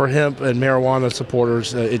trifecta, for hemp and marijuana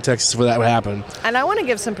supporters in Texas for that would happen. And I want to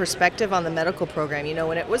give some perspective on the medical program.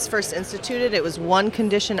 When it was first instituted, it was one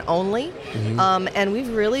condition only, and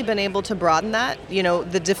we've really been able to broaden that.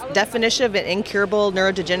 The definition of an incurable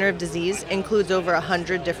neurodegenerative disease includes over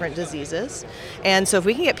 100 different diseases, and so if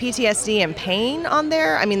we can get PTSD and pain on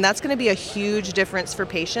there, that's going to be a huge difference for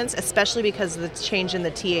patients, especially because of the change in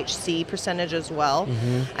the THC percentage as well.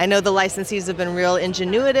 I know the licensees have been real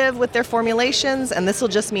ingenuitive with their formulations, and this will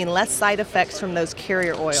just mean less side effects from those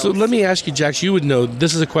carrier oils. So let me ask you, Jax, you would know,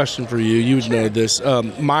 this is a question for you. You would know this.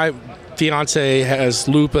 My fiance has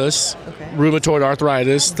lupus, rheumatoid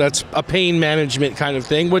arthritis. That's a pain management kind of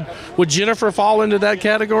thing. Would Jennifer fall into that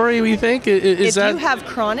category, you think? If you have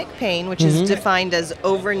chronic pain, which is defined as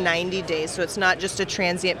over 90 days, so it's not just a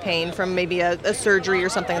transient pain from maybe a surgery or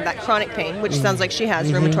something, that chronic pain, which sounds like she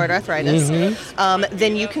has, rheumatoid arthritis,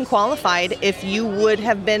 then you can qualify. If you would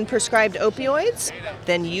have been prescribed opioids,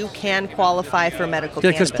 then you can qualify for medical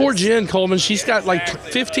cannabis. Because poor Jen Coleman, she's got like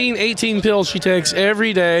 15, 18 pills she takes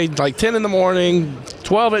every day, like 10 in the morning,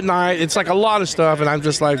 12 at night. It's like a lot of stuff, and I'm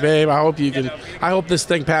just like, babe, I hope this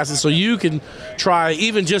thing passes so you can try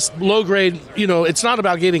even just low grade. It's not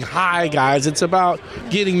about getting high, guys. It's about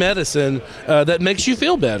getting medicine that makes you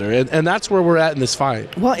feel better, and that's where we're at in this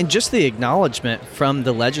fight. Well, and just the acknowledgement from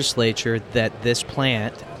the legislature that this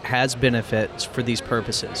plant has benefits for these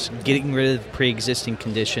purposes. Getting rid of pre-existing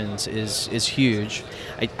conditions is huge.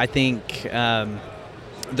 I think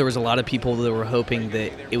there was a lot of people that were hoping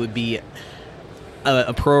that it would be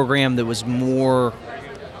a program that was more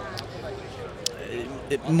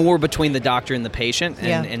between the doctor and the patient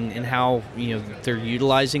and how they're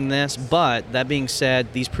utilizing this. But that being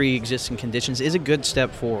said, these pre-existing conditions is a good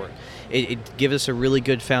step forward. It gives us a really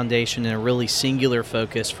good foundation and a really singular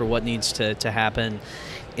focus for what needs to happen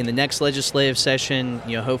in the next legislative session,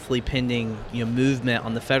 hopefully pending movement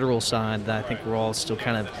on the federal side that I think we're all still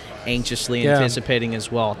kind of anxiously anticipating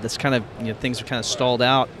as well. That's kind of, things are kind of stalled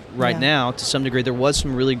out right now to some degree. There was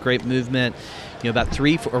some really great movement, about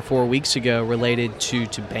 3 or 4 weeks ago related to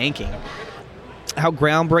banking. How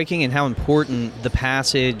groundbreaking and how important the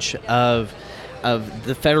passage of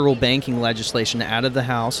the federal banking legislation out of the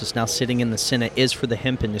House, is now sitting in the Senate, is for the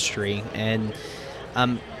hemp industry. And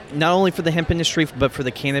not only for the hemp industry, but for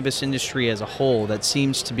the cannabis industry as a whole. That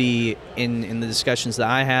seems to be in the discussions that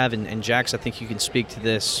I have, and Jax, I think you can speak to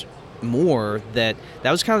this more, that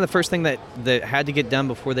was kind of the first thing that had to get done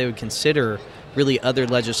before they would consider really other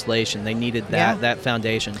legislation. They needed that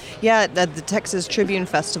foundation. Yeah, the Texas Tribune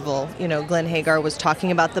Festival, Glenn Hagar was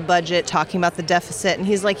talking about the budget, talking about the deficit, and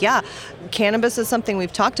he's like, cannabis is something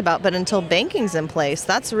we've talked about, but until banking's in place,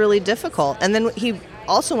 that's really difficult. And then he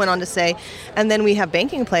also went on to say, and then we have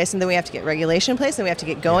banking in place, and then we have to get regulation in place, and we have to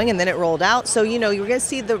get going, and then it rolled out. So, you're going to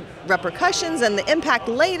see the repercussions and the impact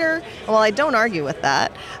later. Well, I don't argue with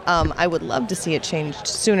that. I would love to see it changed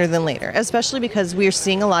sooner than later, especially because we're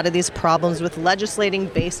seeing a lot of these problems with legislating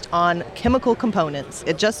based on chemical components.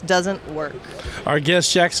 It just doesn't work. Our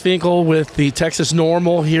guest, Jax Finkel with the Texas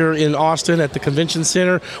Normal here in Austin at the Convention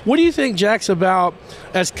Center. What do you think, Jax, about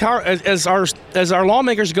as our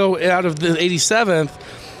lawmakers go out of the 87th?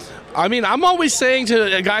 I'm always saying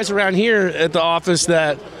to guys around here at the office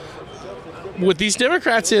that with these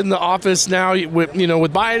Democrats in the office now, with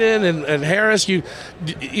Biden and Harris,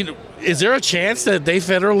 is there a chance that they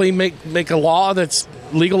federally make a law that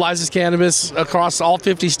legalizes cannabis across all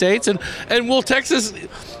 50 states? And will Texas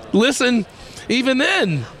listen even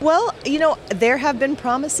then? Well, there have been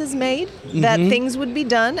promises made that things would be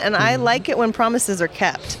done, and I like it when promises are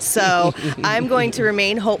kept. So I'm going to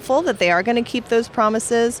remain hopeful that they are going to keep those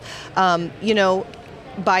promises.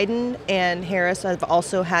 Biden and Harris have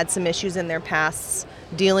also had some issues in their pasts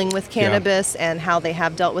dealing with cannabis and how they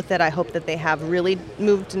have dealt with it. I hope that they have really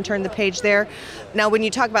moved and turned the page there. Now, when you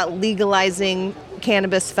talk about legalizing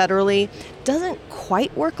cannabis federally, doesn't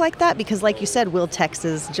quite work like that because, like you said, will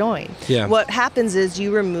Texas join? Yeah. What happens is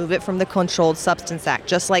you remove it from the Controlled Substance Act,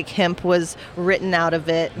 just like hemp was written out of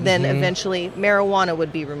it, then eventually marijuana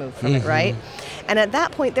would be removed from it, right? And at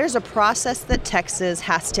that point, there's a process that Texas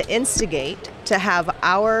has to instigate to have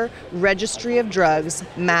our registry of drugs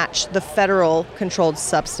match the federal Controlled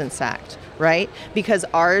Substance Act, right? Because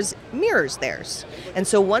ours mirrors theirs. And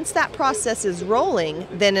so once that process is rolling,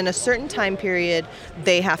 then in a certain time period,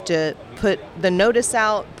 they have to put the notice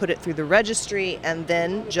out, put it through the registry, and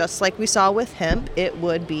then just like we saw with hemp, it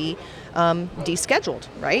would be descheduled,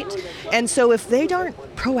 right? And so if they aren't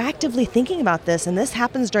proactively thinking about this, and this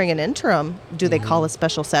happens during an interim, do they call a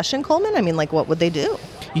special session, Coleman? I mean, what would they do?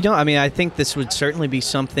 I think this would certainly be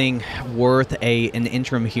something worth an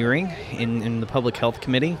interim hearing in the Public Health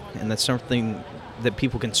Committee, and that's something that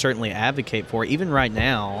people can certainly advocate for, even right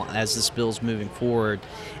now as this bill's moving forward.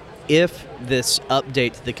 If this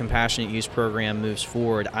update to the Compassionate Use Program moves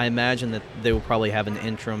forward, I imagine that they will probably have an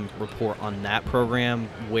interim report on that program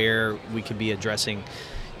where we could be addressing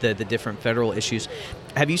the different federal issues.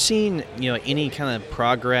 Have you seen any kind of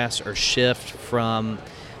progress or shift from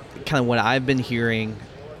kind of what I've been hearing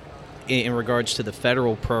in regards to the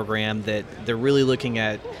federal program, that they're really looking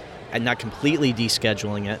at not completely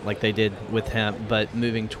descheduling it like they did with hemp, but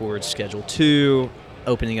moving towards Schedule 2,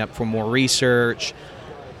 opening up for more research,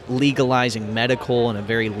 legalizing medical in a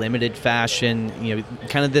very limited fashion,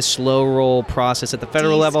 kind of this slow roll process at the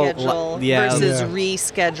federal level versus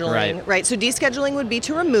rescheduling, right? So descheduling would be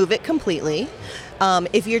to remove it completely.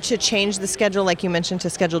 If you're to change the schedule, like you mentioned, to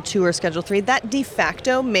Schedule 2 or Schedule 3, that de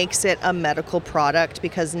facto makes it a medical product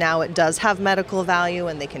because now it does have medical value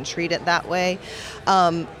and they can treat it that way.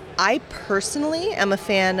 I personally am a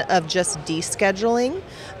fan of just descheduling.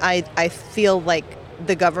 I feel like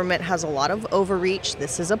the government has a lot of overreach.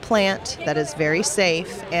 This is a plant that is very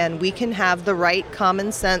safe, and we can have the right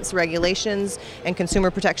common sense regulations and consumer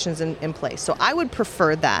protections in place. So I would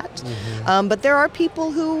prefer that. But there are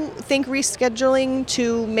people who think rescheduling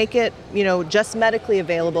to make it, just medically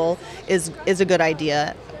available is a good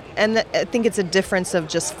idea. And I think it's a difference of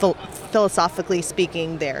just philosophically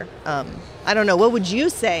speaking there. I don't know. What would you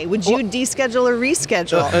say? Would you deschedule or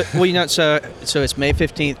reschedule? So it's May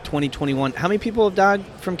 15th, 2021. How many people have died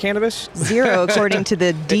from cannabis? 0, according to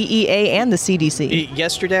the DEA and the CDC.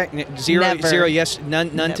 Yesterday? Zero. Never. Zero. Yes.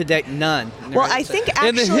 None Never. Today. None. Well, I think actually,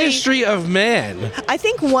 in the history of man, I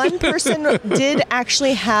think one person did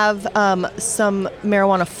actually have some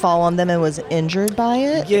marijuana fall on them and was injured by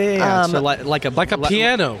it. Yeah. So like a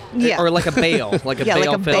piano. Yeah. Or like a bale. Like a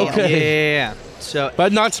bale. bale. Okay. Yeah. So,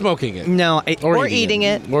 but not smoking it. No. Or eating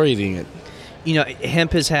it. Or eating it.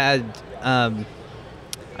 Hemp has had a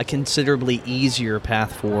considerably easier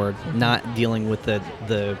path forward, not dealing with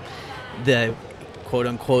the quote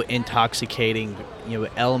unquote intoxicating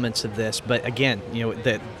elements of this. But again,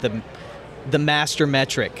 the master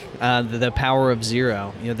metric, the power of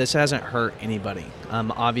zero. This hasn't hurt anybody.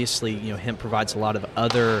 Obviously, hemp provides a lot of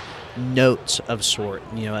other notes of sort.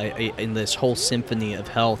 In this whole symphony of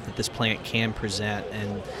health that this plant can present,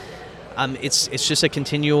 and it's just a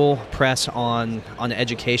continual press on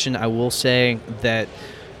education. I will say that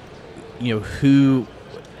who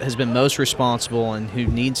has been most responsible and who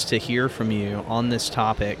needs to hear from you on this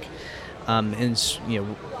topic, and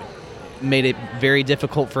made it very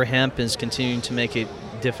difficult for hemp and is continuing to make it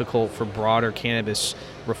difficult for broader cannabis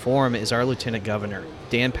reform is our Lieutenant Governor.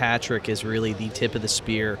 Dan Patrick is really the tip of the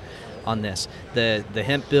spear on this. The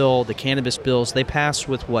hemp bill, the cannabis bills, they passed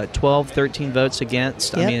with 12, 13 votes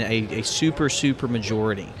against? Yep. I mean, a super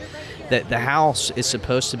majority. That the House is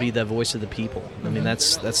supposed to be the voice of the people. I mean,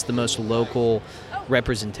 that's the most local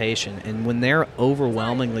representation. And when they're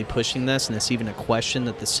overwhelmingly pushing this, and it's even a question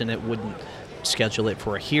that the Senate wouldn't schedule it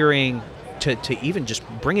for a hearing, to even just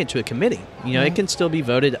bring it to a committee. It can still be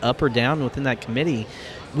voted up or down within that committee.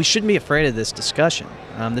 We shouldn't be afraid of this discussion.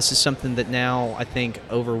 This is something that now I think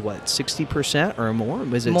over 60% or more?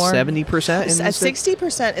 Was it more. 70%?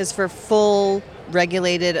 60% is for full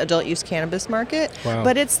regulated adult use cannabis market, Wow.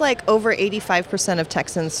 but it's like over 85% of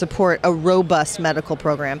Texans support a robust medical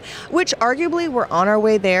program, which arguably we're on our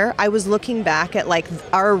way there. I was looking back at like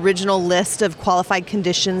our original list of qualified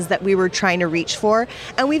conditions that we were trying to reach for,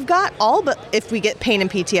 and we've got all but, if we get pain and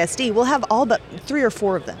PTSD, we'll have all but 3 or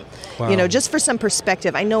 4 of them. Wow. You know, just for some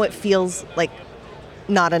perspective, I know it feels like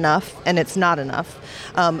not enough, and it's not enough,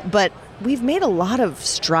 but we've made a lot of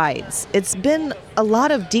strides. It's been a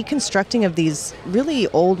lot of deconstructing of these really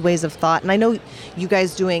old ways of thought. And I know you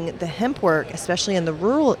guys doing the hemp work, especially in the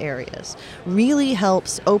rural areas, really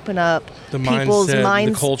helps open up The people's mindset, the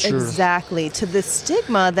minds culture. exactly to the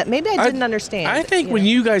stigma that maybe I didn't understand. I think when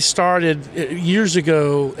you guys started years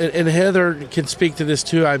ago, and Heather can speak to this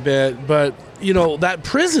too, I bet, but you know, that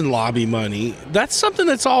prison lobby money, that's something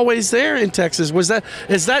that's always there in Texas.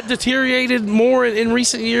 Has that deteriorated more in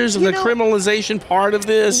recent years, and the criminalization part of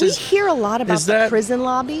this? We hear a lot about the that- prison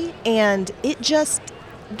lobby, and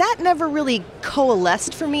that never really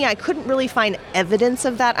coalesced for me. I couldn't really find evidence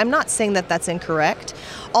of that. I'm not saying that that's incorrect.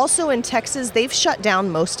 Also in Texas, they've shut down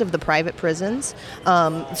most of the private prisons.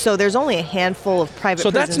 So there's only a handful of private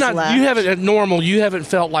So prisons that's not, left. you haven't, at normal, you haven't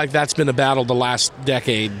felt like that's been a battle the last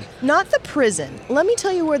decade. Not the prison. Let me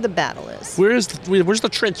tell you where the battle is. Where's the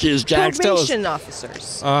trenches, Jax? Tell us. Probation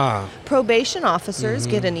officers. Ah. Probation officers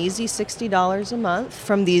get an easy $60 a month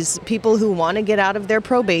from these people who want to get out of their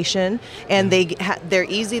probation, and they're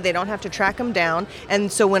easy. They don't have to track them down.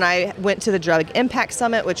 And so when I went to the Drug Impact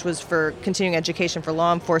Summit, which was for continuing education for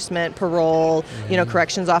law enforcement, parole,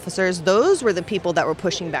 corrections officers, those were the people that were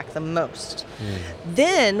pushing back the most.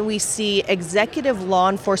 Then we see executive law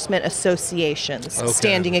enforcement associations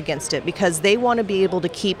standing against it because they want to be able to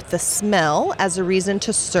keep the smell as a reason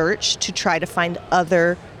to search to try to find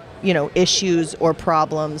other issues or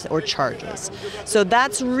problems or charges. So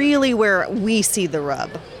that's really where we see the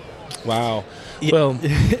rub. Wow. Well,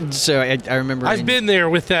 so I remember I've been there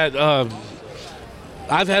with that.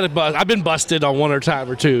 I've been busted on one or time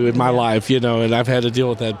or two in my life, and I've had to deal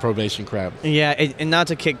with that probation crap. Yeah, and not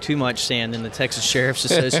to kick too much sand in the Texas Sheriff's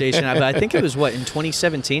Association, but I think it was in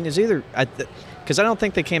 2017 is either because I don't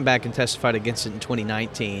think they came back and testified against it in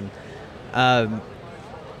 2019.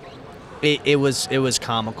 It was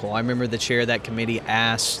comical. I remember the chair of that committee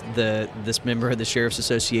asked this member of the Sheriff's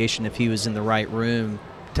Association if he was in the right room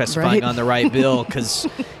testifying on the right bill, because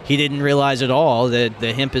he didn't realize at all that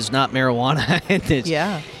the hemp is not marijuana. And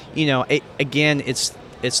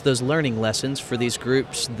it's those learning lessons for these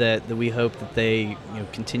groups that we hope that they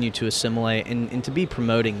continue to assimilate and to be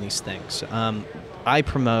promoting these things. I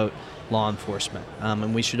promote law enforcement,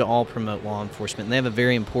 and we should all promote law enforcement. And they have a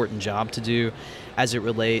very important job to do as it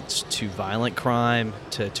relates to violent crime,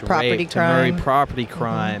 to property rape, crime. to murder, property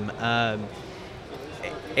crime.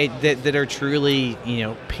 That are truly,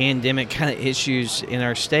 pandemic kind of issues in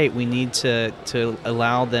our state. We need to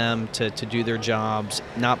allow them to do their jobs,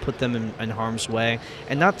 not put them in harm's way,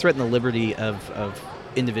 and not threaten the liberty of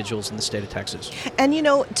individuals in the state of Texas. And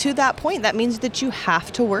to that point, that means that you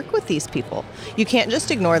have to work with these people. You can't just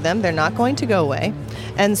ignore them. They're not going to go away.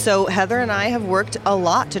 And so Heather and I have worked a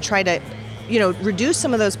lot to try to reduce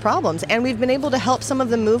some of those problems, and we've been able to help some of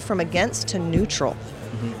them move from against to neutral.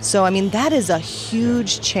 So, that is a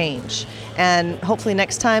huge change. And hopefully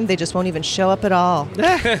next time they just won't even show up at all.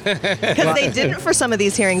 Because they didn't for some of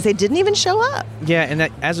these hearings. They didn't even show up. Yeah, and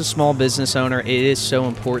that, as a small business owner, it is so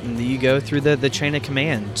important that you go through the chain of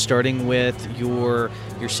command, starting with your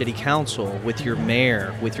city council, with your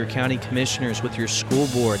mayor, with your county commissioners, with your school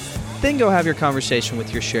board. Then go have your conversation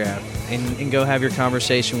with your sheriff, and go have your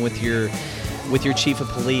conversation with your chief of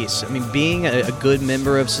police. Being a good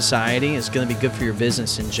member of society is going to be good for your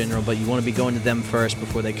business in general, but you want to be going to them first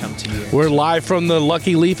before they come to you. We're live from the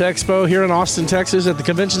Lucky Leaf Expo here in Austin, Texas at the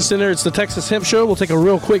Convention Center. It's the Texas Hemp Show. We'll take a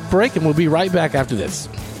real quick break, and we'll be right back after this.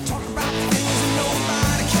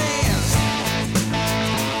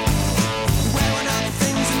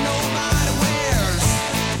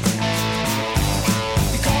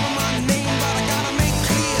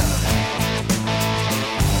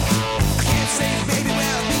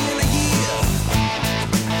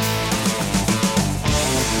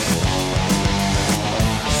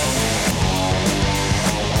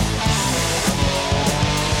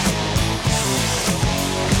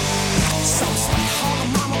 Sounds like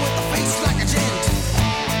Harlem,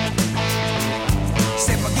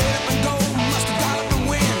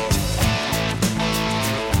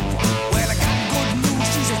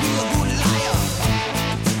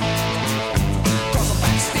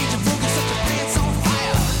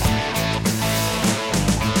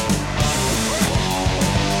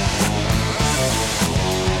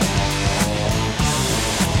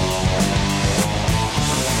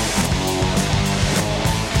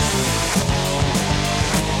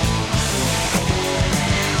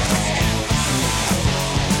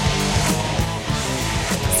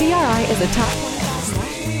 CRI is a top 25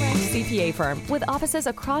 nationally ranked CPA firm with offices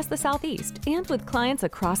across the Southeast and with clients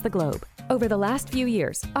across the globe. Over the last few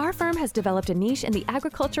years, our firm has developed a niche in the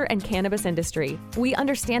agriculture and cannabis industry. We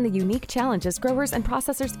understand the unique challenges growers and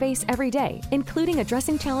processors face every day, including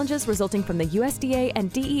addressing challenges resulting from the USDA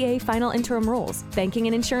and DEA final interim rules, banking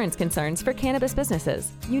and insurance concerns for cannabis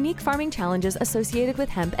businesses, unique farming challenges associated with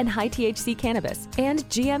hemp and high THC cannabis, and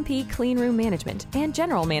GMP clean room management and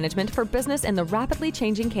general management for business in the rapidly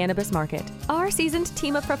changing cannabis market. Our seasoned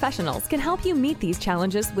team of professionals can help you meet these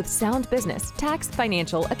challenges with sound business, tax,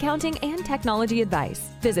 financial, accounting, and technology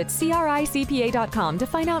advice. Visit CRICPA.com to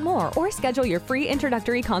find out more or schedule your free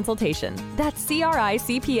introductory consultation. That's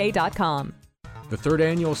CRICPA.com. The third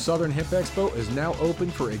annual Southern Hemp Expo is now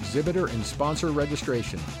open for exhibitor and sponsor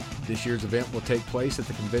registration. This year's event will take place at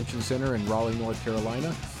the Convention Center in Raleigh, North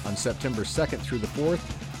Carolina on September 2nd through the 4th,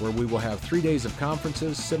 where we will have 3 days of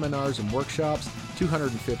conferences, seminars, and workshops,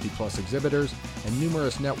 250 plus exhibitors, and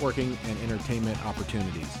numerous networking and entertainment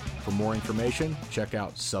opportunities. For more information, check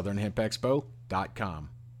out southernhempexpo.com.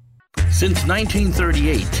 Since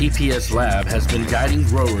 1938, TPS Lab has been guiding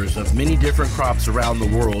growers of many different crops around the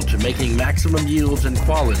world to making maximum yields and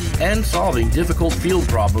quality and solving difficult field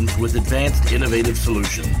problems with advanced innovative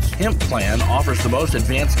solutions. Hemp Plan offers the most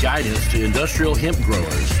advanced guidance to industrial hemp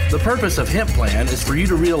growers. The purpose of Hemp Plan is for you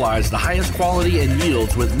to realize the highest quality and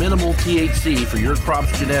yields with minimal THC for your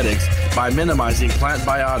crop's genetics by minimizing plant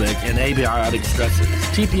biotic and abiotic stresses.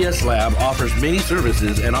 TPS Lab offers many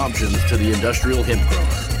services and options to the industrial hemp grower.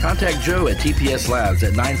 Contact Joe at TPS Labs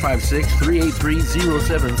at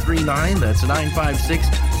 956-383-0739. That's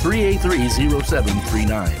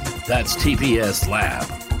 956-383-0739. That's TPS Lab.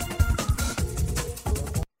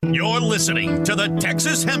 You're listening to the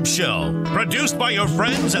Texas Hemp Show, produced by your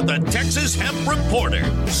friends at the Texas Hemp Reporter.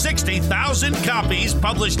 60,000 copies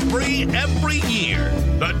published free every year.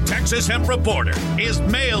 The Texas Hemp Reporter is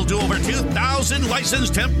mailed to over 2,000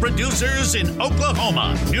 licensed hemp producers in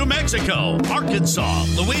Oklahoma, New Mexico, Arkansas,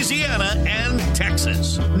 Louisiana, and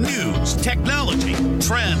Texas. News, technology,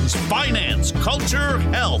 trends, finance, culture,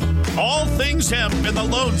 health, all things hemp in the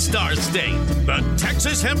Lone Star State. The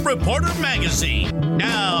Texas Hemp Reporter magazine.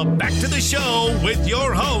 Now, back to the show with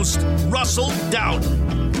your host, Russell Dowden.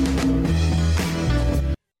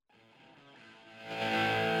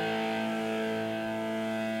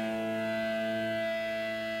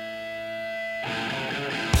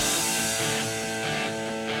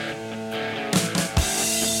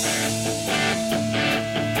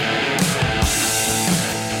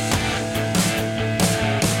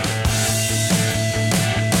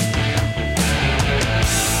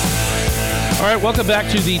 All right, welcome back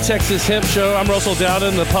to the Texas Hemp Show. I'm Russell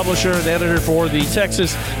Dowden, the publisher and editor for the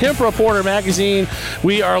Texas Hemp Reporter magazine.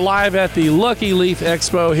 We are live at the Lucky Leaf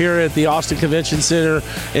Expo here at the Austin Convention Center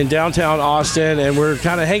in downtown Austin, and we're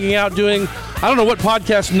kind of hanging out doing, I don't know what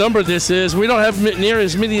podcast number this is. We don't have near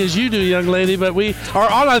as many as you do, young lady, but we are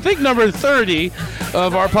on, I think, number 30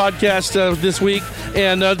 of our podcast this week,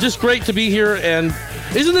 and just great to be here. And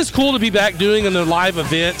isn't this cool to be back doing a live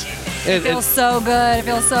event? It feels so good. It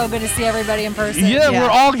feels so good to see everybody in person. Yeah, we're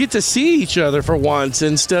all get to see each other for once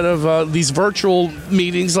instead of these virtual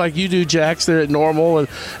meetings like you do, Jax, there at Normal.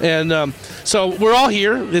 And so we're all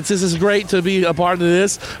here. This is great to be a part of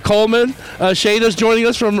this. Coleman, Shada's joining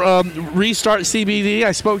us from Restart CBD.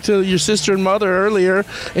 I spoke to your sister and mother earlier.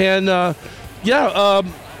 And, what do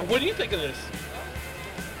you think of this?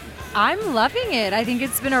 I'm loving it. I think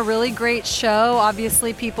it's been a really great show.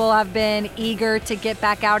 Obviously, people have been eager to get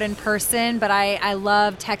back out in person, but I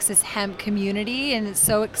love Texas hemp community, and it's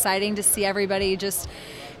so exciting to see everybody just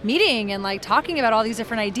meeting and like talking about all these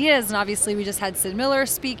different ideas. And obviously, we just had Sid Miller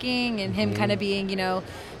speaking, and him kind of being,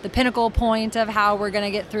 the pinnacle point of how we're going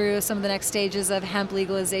to get through some of the next stages of hemp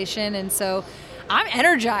legalization. And so I'm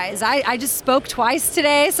energized. I just spoke twice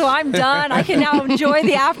today, so I'm done. I can now enjoy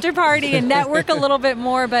the after party and network a little bit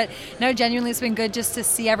more. But no, genuinely, it's been good just to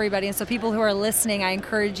see everybody. And so people who are listening, I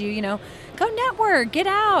encourage you, go network, get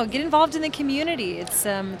out, get involved in the community. It's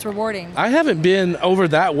rewarding. I haven't been over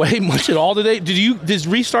that way much at all today. Does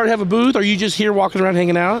Restart have a booth, or are you just here walking around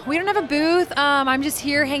hanging out? We don't have a booth. I'm just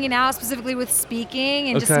here hanging out specifically with speaking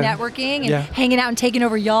and just networking and hanging out and taking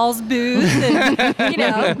over y'all's booth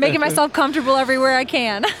and, making myself comfortable everywhere I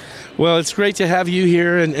can. Well, it's great to have you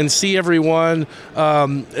here and see everyone.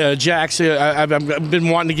 Jax, I've been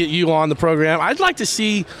wanting to get you on the program. I'd like to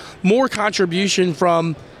see more contribution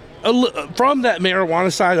from that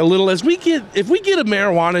marijuana side a little. If we get a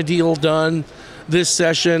marijuana deal done, this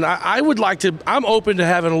session. I would like to. I'm open to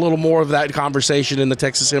having a little more of that conversation in the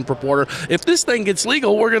Texas Hemp Reporter. If this thing gets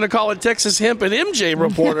legal, we're going to call it Texas Hemp and MJ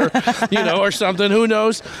Reporter, or something. Who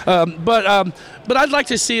knows? But I'd like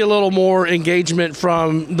to see a little more engagement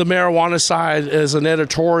from the marijuana side as an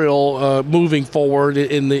editorial moving forward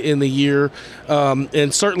in the year,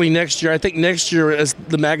 and certainly next year. I think next year, as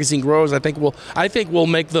the magazine grows, I think we'll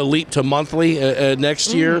make the leap to monthly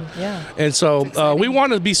next year. Yeah. And so we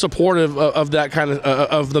want to be supportive of that kind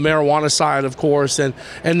of the marijuana side, of course, and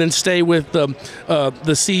then stay with the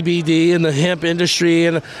CBD and the hemp industry.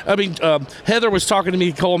 And I mean, Heather was talking to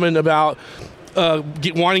me, Coleman, about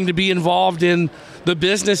wanting to be involved in the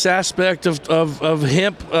business aspect of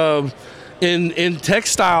hemp in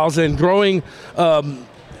textiles and growing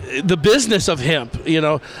the business of hemp.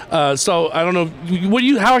 So I don't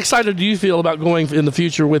know. How excited do you feel about going in the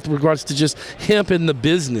future with regards to just hemp in the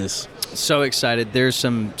business? So excited. There's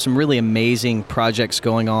some really amazing projects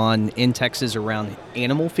going on in Texas around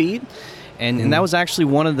animal feed. And that was actually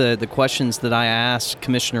one of the questions that I asked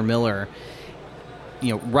Commissioner Miller.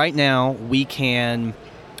 Right now we can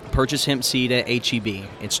purchase hemp seed at HEB.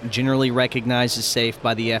 It's generally recognized as safe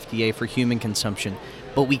by the FDA for human consumption.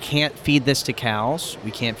 But we can't feed this to cows.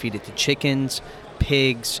 We can't feed it to chickens,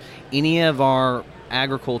 pigs, any of our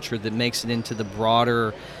agriculture that makes it into the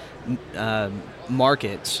broader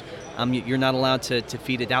markets. You're not allowed to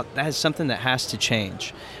feed it out. That is something that has to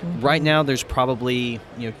change. Mm-hmm. Right now, there's probably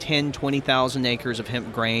 10, 20,000 acres of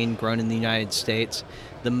hemp grain grown in the United States.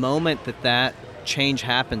 The moment that change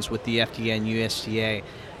happens with the FDA and USDA,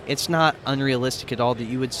 it's not unrealistic at all that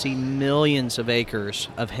you would see millions of acres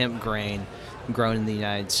of hemp grain grown in the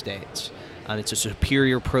United States. It's a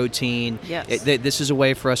superior protein. Yes. This is a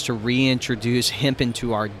way for us to reintroduce hemp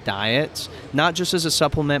into our diets, not just as a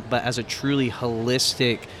supplement, but as a truly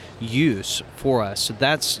holistic use for us. So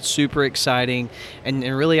that's super exciting. And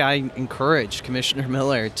really, I encourage Commissioner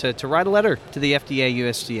Miller to write a letter to the FDA,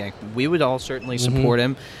 USDA. We would all certainly support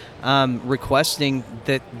him, requesting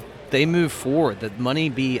that they move forward, that money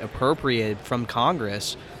be appropriated from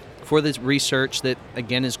Congress for this research that,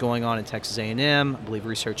 again, is going on at Texas A&M. I believe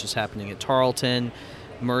research is happening at Tarleton,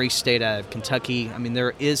 Murray State out of Kentucky. I mean,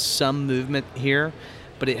 there is some movement here,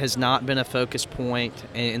 but it has not been a focus point,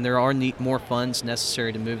 and there are more funds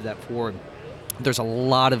necessary to move that forward. There's a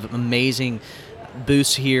lot of amazing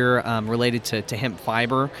booths here related to hemp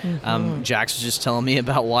fiber. Jax was just telling me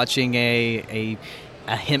about watching a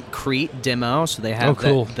hempcrete demo. So they have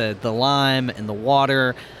the lime and the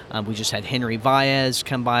water. We just had Henry Baez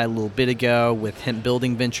come by a little bit ago with Hemp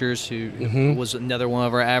Building Ventures, who was another one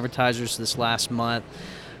of our advertisers this last month.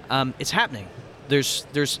 It's happening. There's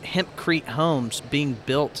hempcrete homes being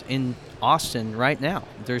built in Austin right now.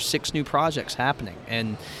 There's 6 new projects happening,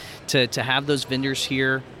 and to have those vendors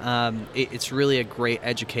here, it's really a great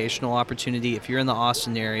educational opportunity. If you're in the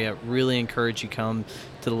Austin area, really encourage you come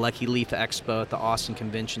to the Lucky Leaf Expo at the Austin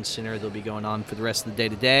Convention Center. They'll be going on for the rest of the day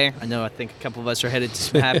today. I think a couple of us are headed to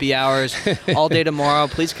some happy hours all day tomorrow.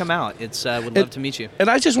 Please come out. Would love to meet you. And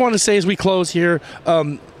I just want to say as we close here,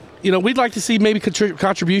 we'd like to see maybe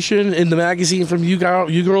contribution in the magazine from you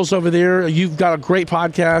girls over there. You've got a great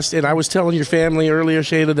podcast, and I was telling your family earlier,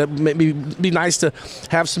 Shayna, that maybe it'd be nice to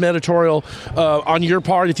have some editorial on your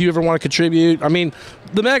part if you ever want to contribute. I mean,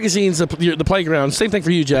 the magazine's the playground. Same thing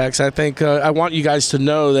for you, Jax. I think I want you guys to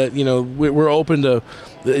know that we're open to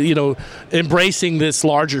embracing this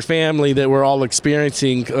larger family that we're all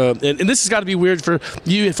experiencing. And this has got to be weird for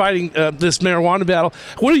you fighting this marijuana battle.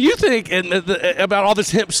 What do you think about all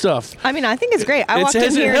this hemp stuff? I mean, I think it's great. I walked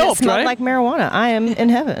in here and it smelled like marijuana. I am in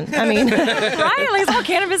heaven. I mean, right? Like, it's all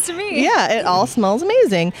cannabis to me. Yeah, it all smells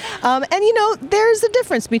amazing. And there's a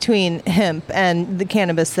difference between hemp and the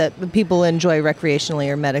cannabis that people enjoy recreationally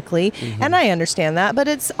or medically. And I understand that, but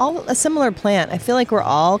it's all a similar plant. I feel like we're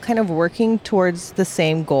all kind of working towards the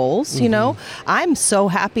same goals. I'm so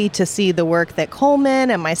happy to see the work that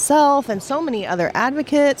Coleman and myself and so many other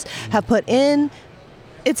advocates have put in.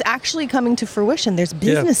 It's actually coming to fruition. There's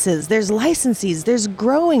businesses, there's licensees, there's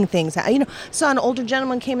growing things. Saw an older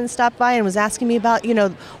gentleman came and stopped by and was asking me about,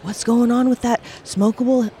 what's going on with that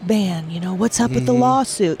smokable ban? What's up with the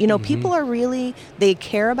lawsuit? People are really, they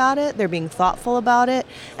care about it. They're being thoughtful about it.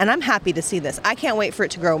 And I'm happy to see this. I can't wait for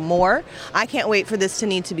it to grow more. I can't wait for this to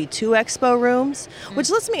need to be 2 expo rooms,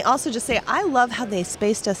 which lets me also just say, I love how they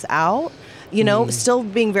spaced us out. Still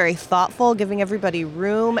being very thoughtful, giving everybody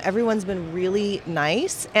room. Everyone's been really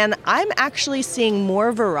nice. And I'm actually seeing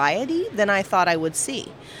more variety than I thought I would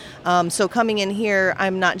see. So coming in here,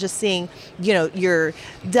 I'm not just seeing, your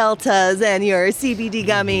deltas and your CBD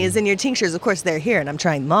gummies and your tinctures. Of course, they're here, and I'm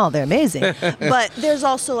trying them all. They're amazing. But there's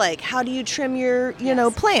also how do you trim your,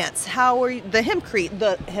 plants? How are the hempcrete,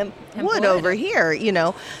 the hemp wood over here?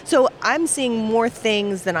 So I'm seeing more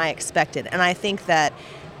things than I expected, and I think that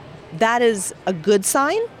is a good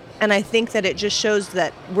sign. And I think that it just shows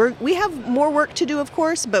that we have more work to do, of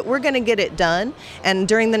course, but we're going to get it done. And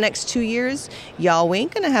during the next 2 years, y'all, we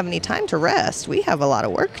ain't going to have any time to rest. We have a lot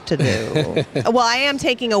of work to do. Well, I am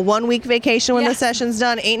taking a 1-week vacation when the session's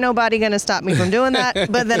done. Ain't nobody going to stop me from doing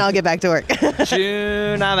that, but then I'll get back to work.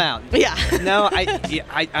 June, I'm out. Yeah. No,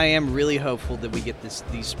 I am really hopeful that we get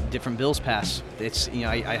these different bills passed. It's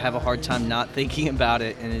I have a hard time not thinking about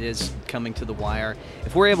it, and it is coming to the wire.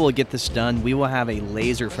 If we're able to get this done, we will have a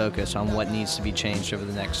laser focus on what needs to be changed over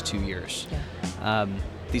the next 2 years.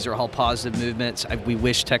 These are all positive movements. We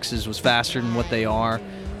wish Texas was faster than what they are,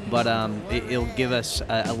 but it'll give us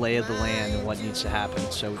a lay of the land and what needs to happen.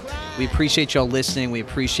 So we appreciate y'all listening. We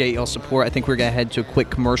appreciate y'all support. I think we're going to head to a quick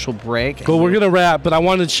commercial break. Well, we're going to wrap, but I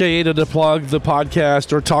wanted Shayda to plug the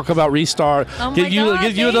podcast or talk about Restart. Give you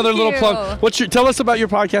another little plug. Tell us about your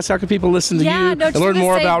podcast. How can people listen to you and learn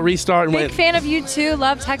more about Restart? Big fan of you too.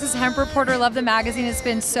 Love Texas Hemp Reporter. Love the magazine. It's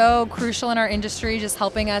been so crucial in our industry, just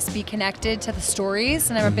helping us be connected to the stories.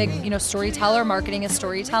 And I'm a big, storyteller. Marketing is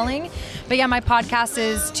storytelling. But yeah, my podcast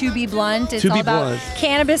is To Be Blunt. It's all about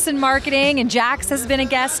cannabis and marketing, and Jax has been a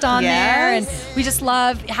guest on there, and we just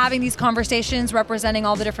love having these conversations representing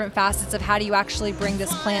all the different facets of how do you actually bring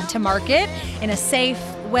this plant to market in a safe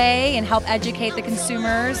way and help educate the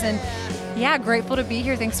consumers. And yeah, grateful to be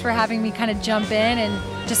here. Thanks for having me kind of jump in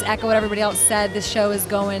and just echo what everybody else said. This show is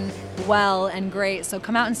going well and great, so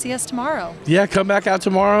come out and see us tomorrow. Yeah, come back out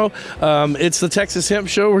tomorrow. It's the Texas Hemp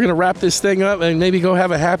Show. We're going to wrap this thing up and maybe go have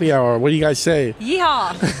a happy hour. What do you guys say?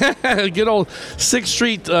 Yeehaw! Good old 6th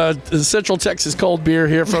Street Central Texas cold beer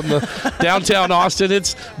here from the downtown Austin.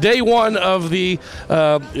 It's day one of the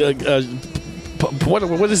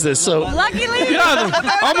what is this? So Lucky Leaf. Yeah,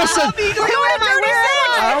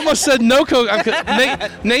 I almost said NOCO.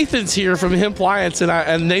 Nathan's here from Hempliance,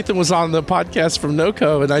 and Nathan was on the podcast from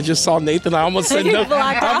NOCO, and I just saw Nathan. I almost said NOCO.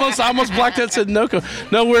 I almost blacked out and said NOCO.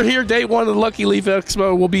 No, we're here day one of the Lucky Leaf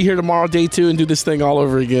Expo. We'll be here tomorrow, day 2, and do this thing all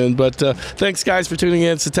over again. But thanks, guys, for tuning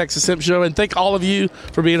in. It's the Texas Hemp Show, and thank all of you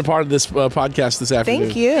for being a part of this podcast this afternoon.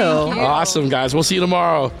 Thank you. Awesome, guys. We'll see you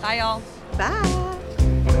tomorrow. Bye, y'all. Bye.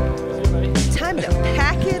 Time to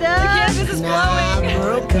pack it up. The canvas is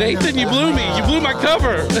blowing. Nathan, you blew me. You blew my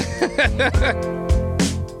cover.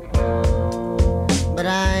 But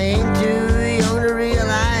I ain't